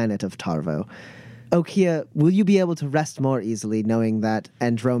on the planet of Tarvo. Okia, will you be able to rest more easily knowing that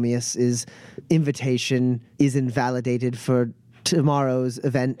Andromeus' invitation is invalidated for tomorrow's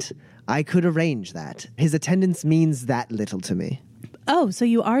event? I could arrange that. His attendance means that little to me. Oh, so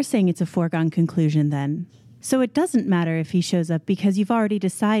you are saying it's a foregone conclusion then? So it doesn't matter if he shows up because you've already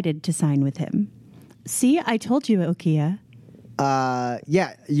decided to sign with him. See, I told you, Okia.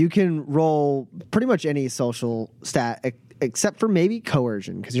 Yeah, you can roll pretty much any social stat except for maybe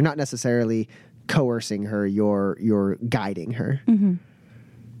coercion, because you're not necessarily coercing her, you're guiding her. Mm-hmm.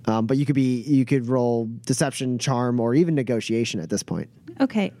 But you could roll deception, charm, or even negotiation at this point.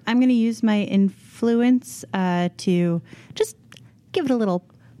 Okay, I'm going to use my influence to just give it a little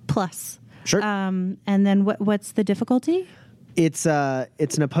plus. Sure. And then what's the difficulty? It's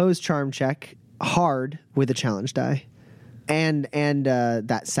an opposed charm check, hard with a challenge die, and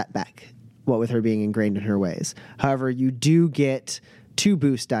that setback. What with her being ingrained in her ways. However, you do get 2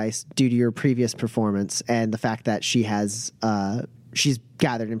 boost dice due to your previous performance and the fact that she's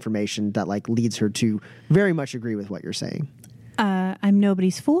gathered information that leads her to very much agree with what you're saying. I'm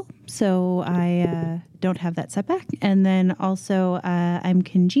nobody's fool, so I don't have that setback. And then also I'm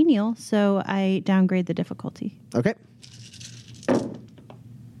congenial, so I downgrade the difficulty. Okay.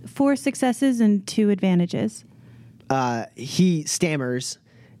 4 successes and 2 advantages. He stammers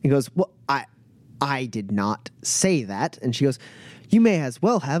and goes, "Well, I did not say that." And she goes, "You may as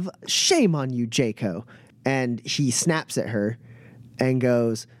well have. Shame on you, Jaco." And he snaps at her and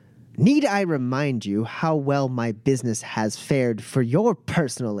goes, "Need I remind you how well my business has fared for your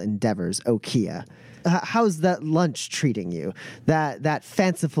personal endeavors, Okia? How's that lunch treating you? That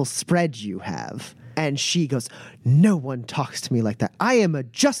fanciful spread you have?" And she goes, "No one talks to me like that. I am a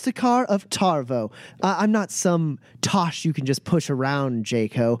Justicar of Tarvo. I'm not some tosh you can just push around,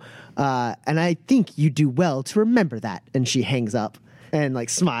 Jaco. And I think you do well to remember that." And she hangs up and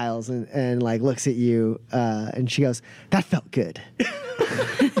smiles and looks at you. And she goes, "That felt good."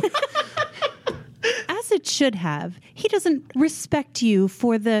 As it should have. He doesn't respect you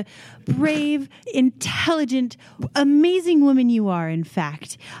for the brave, intelligent, amazing woman you are, in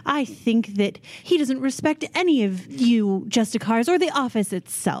fact. I think that he doesn't respect any of you Justicars or the office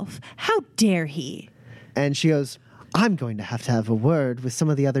itself. How dare he? And she goes, "I'm going to have a word with some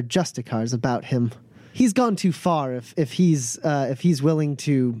of the other Justicars about him. He's gone too far if he's willing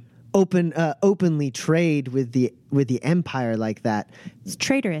to openly trade with the Empire like that. It's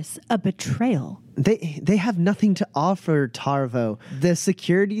traitorous, a betrayal. They have nothing to offer Tarvo. The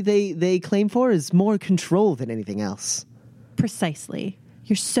security they claim for is more control than anything else." Precisely.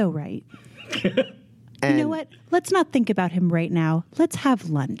 You're so right. You know what? Let's not think about him right now. Let's have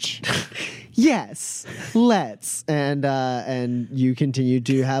lunch. Yes, let's. And you continue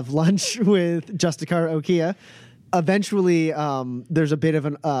to have lunch with Justicar Okia. Eventually, there's a bit of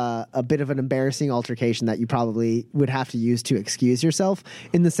an embarrassing altercation that you probably would have to use to excuse yourself,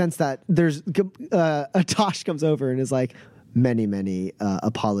 in the sense that there's a Tosh comes over and is like, many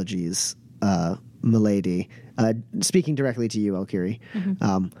apologies, milady. Speaking directly to you, Elkiri.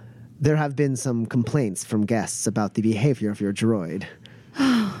 Mm-hmm. There have been some complaints from guests about the behavior of your droid.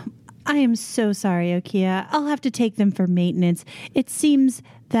 I am so sorry, Okia. I'll have to take them for maintenance. It seems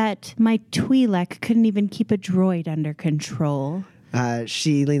that my Twi'lek couldn't even keep a droid under control.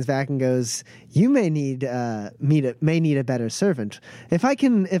 She leans back and goes, "You may need a better servant. If I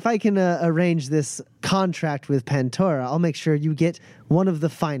can arrange this contract with Pantora, I'll make sure you get one of the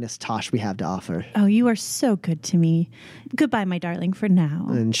finest Tosh we have to offer." Oh, you are so good to me. Goodbye, my darling, for now.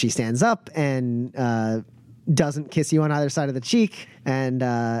 And she stands up and doesn't kiss you on either side of the cheek, and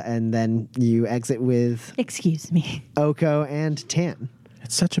then you exit with Excuse me. Oko and Tan.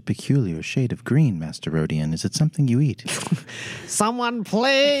 It's such a peculiar shade of green, Master Rodian. Is it something you eat? Someone,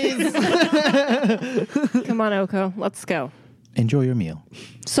 please! Come on, Oko. Let's go. Enjoy your meal.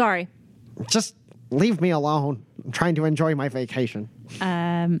 Sorry. Just leave me alone. I'm trying to enjoy my vacation.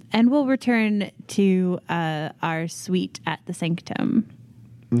 And we'll return to our suite at the Sanctum.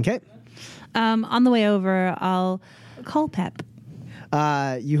 Okay. On the way over, I'll call Pep.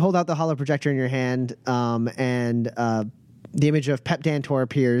 You hold out the hollow projector in your hand, and the image of Pep Dantor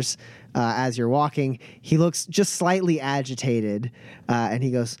appears as you're walking. He looks just slightly agitated, and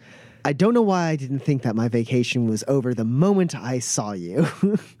he goes, "I don't know why I didn't think that my vacation was over the moment I saw you.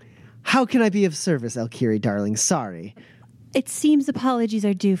 How can I be of service, Elkiri, darling? Sorry." It seems apologies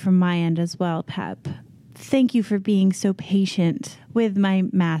are due from my end as well, Pep. Thank you for being so patient with my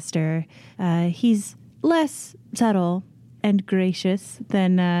master. He's less subtle and gracious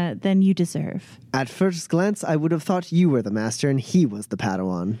than you deserve. At first glance, I would have thought you were the master and he was the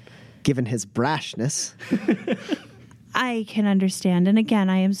Padawan, given his brashness. I can understand, and again,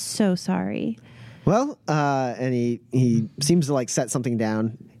 I am so sorry. Well, and he seems to set something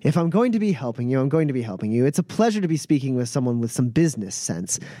down. If I'm going to be helping you, I'm going to be helping you. It's a pleasure to be speaking with someone with some business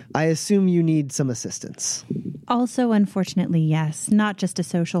sense. I assume you need some assistance. Also, unfortunately, yes, not just a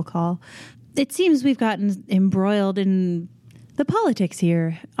social call. It seems we've gotten embroiled in the politics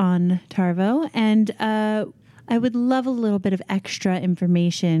here on Tarvo, and I would love a little bit of extra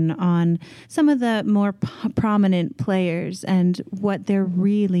information on some of the more prominent players and what they're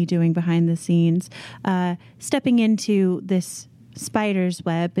really doing behind the scenes. Stepping into this spider's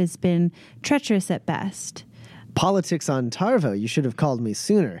web has been treacherous at best. Politics on Tarvo, you should have called me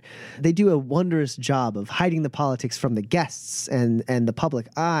sooner. They do a wondrous job of hiding the politics from the guests and the public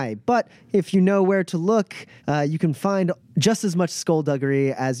eye. But if you know where to look, you can find just as much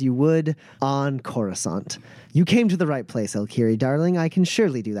skullduggery as you would on Coruscant. You came to the right place, Elkiri, darling. I can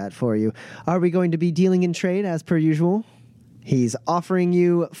surely do that for you. Are we going to be dealing in trade as per usual? He's offering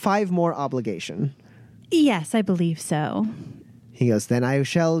you 5 more obligation. Yes, I believe so. He goes, then I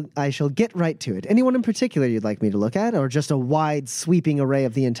shall get right to it. Anyone in particular you'd like me to look at, or just a wide, sweeping array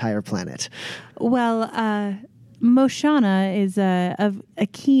of the entire planet? Well, Moshana is of a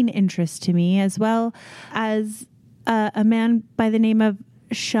keen interest to me, as well as a man by the name of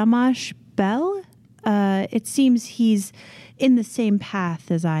Shamash Bell. It seems he's in the same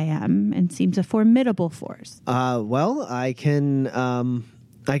path as I am, and seems a formidable force. Well, I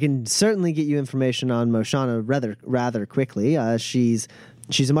can certainly get you information on Moshana rather quickly.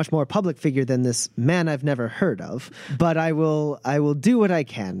 She's a much more public figure than this man I've never heard of. But I will do what I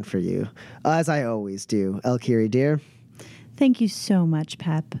can for you, as I always do, Elkiri dear. Thank you so much,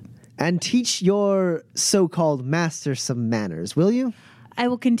 Pep. And teach your so-called master some manners, will you? I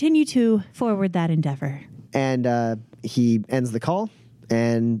will continue to forward that endeavor. And he ends the call,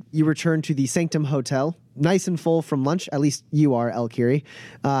 and you return to the Sanctum Hotel. Nice and full from lunch, at least you are, Elkiri,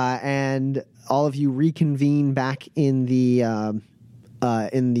 and all of you reconvene back in the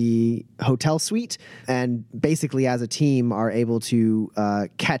hotel suite, and basically as a team are able to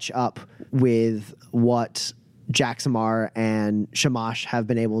catch up with what Jaxamar and Shamash have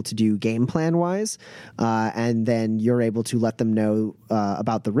been able to do game plan wise, and then you're able to let them know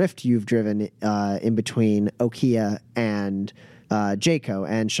about the rift you've driven in between Okia and Jaco.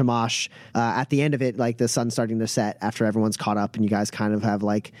 And Shamash, at the end of it, the sun's starting to set after everyone's caught up and you guys kind of have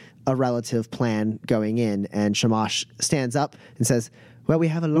a relative plan going in, and Shamash stands up and says, well, we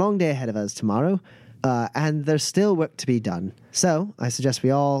have a long day ahead of us tomorrow, and there's still work to be done. So I suggest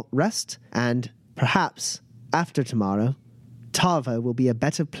we all rest, and perhaps after tomorrow, Tarvo will be a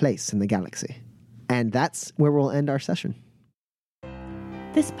better place in the galaxy. And that's where we'll end our session.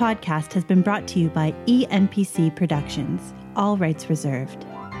 This podcast has been brought to you by ENPC Productions. All rights reserved.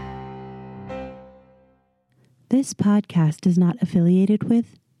 This podcast is not affiliated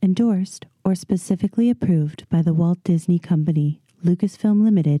with, endorsed, or specifically approved by the Walt Disney Company, Lucasfilm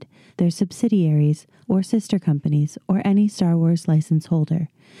Limited, their subsidiaries, or sister companies, or any Star Wars license holder,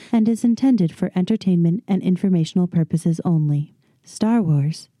 and is intended for entertainment and informational purposes only. Star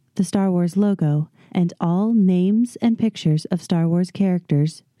Wars, the Star Wars logo, and all names and pictures of Star Wars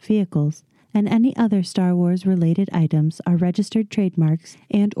characters, vehicles, and any other Star Wars related items are registered trademarks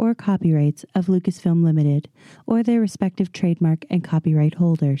and or copyrights of Lucasfilm Limited or their respective trademark and copyright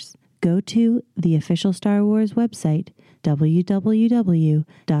holders. Go to the official Star Wars website,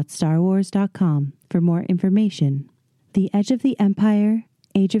 www.starwars.com, for more information. The Edge of the Empire,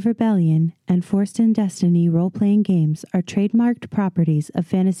 Age of Rebellion, and Forced in Destiny role-playing games are trademarked properties of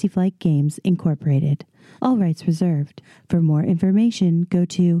Fantasy Flight Games, Incorporated. All rights reserved. For more information, go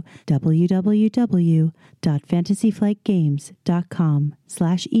to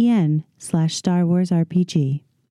www.fantasyflightgames.com/en/StarWarsRPG.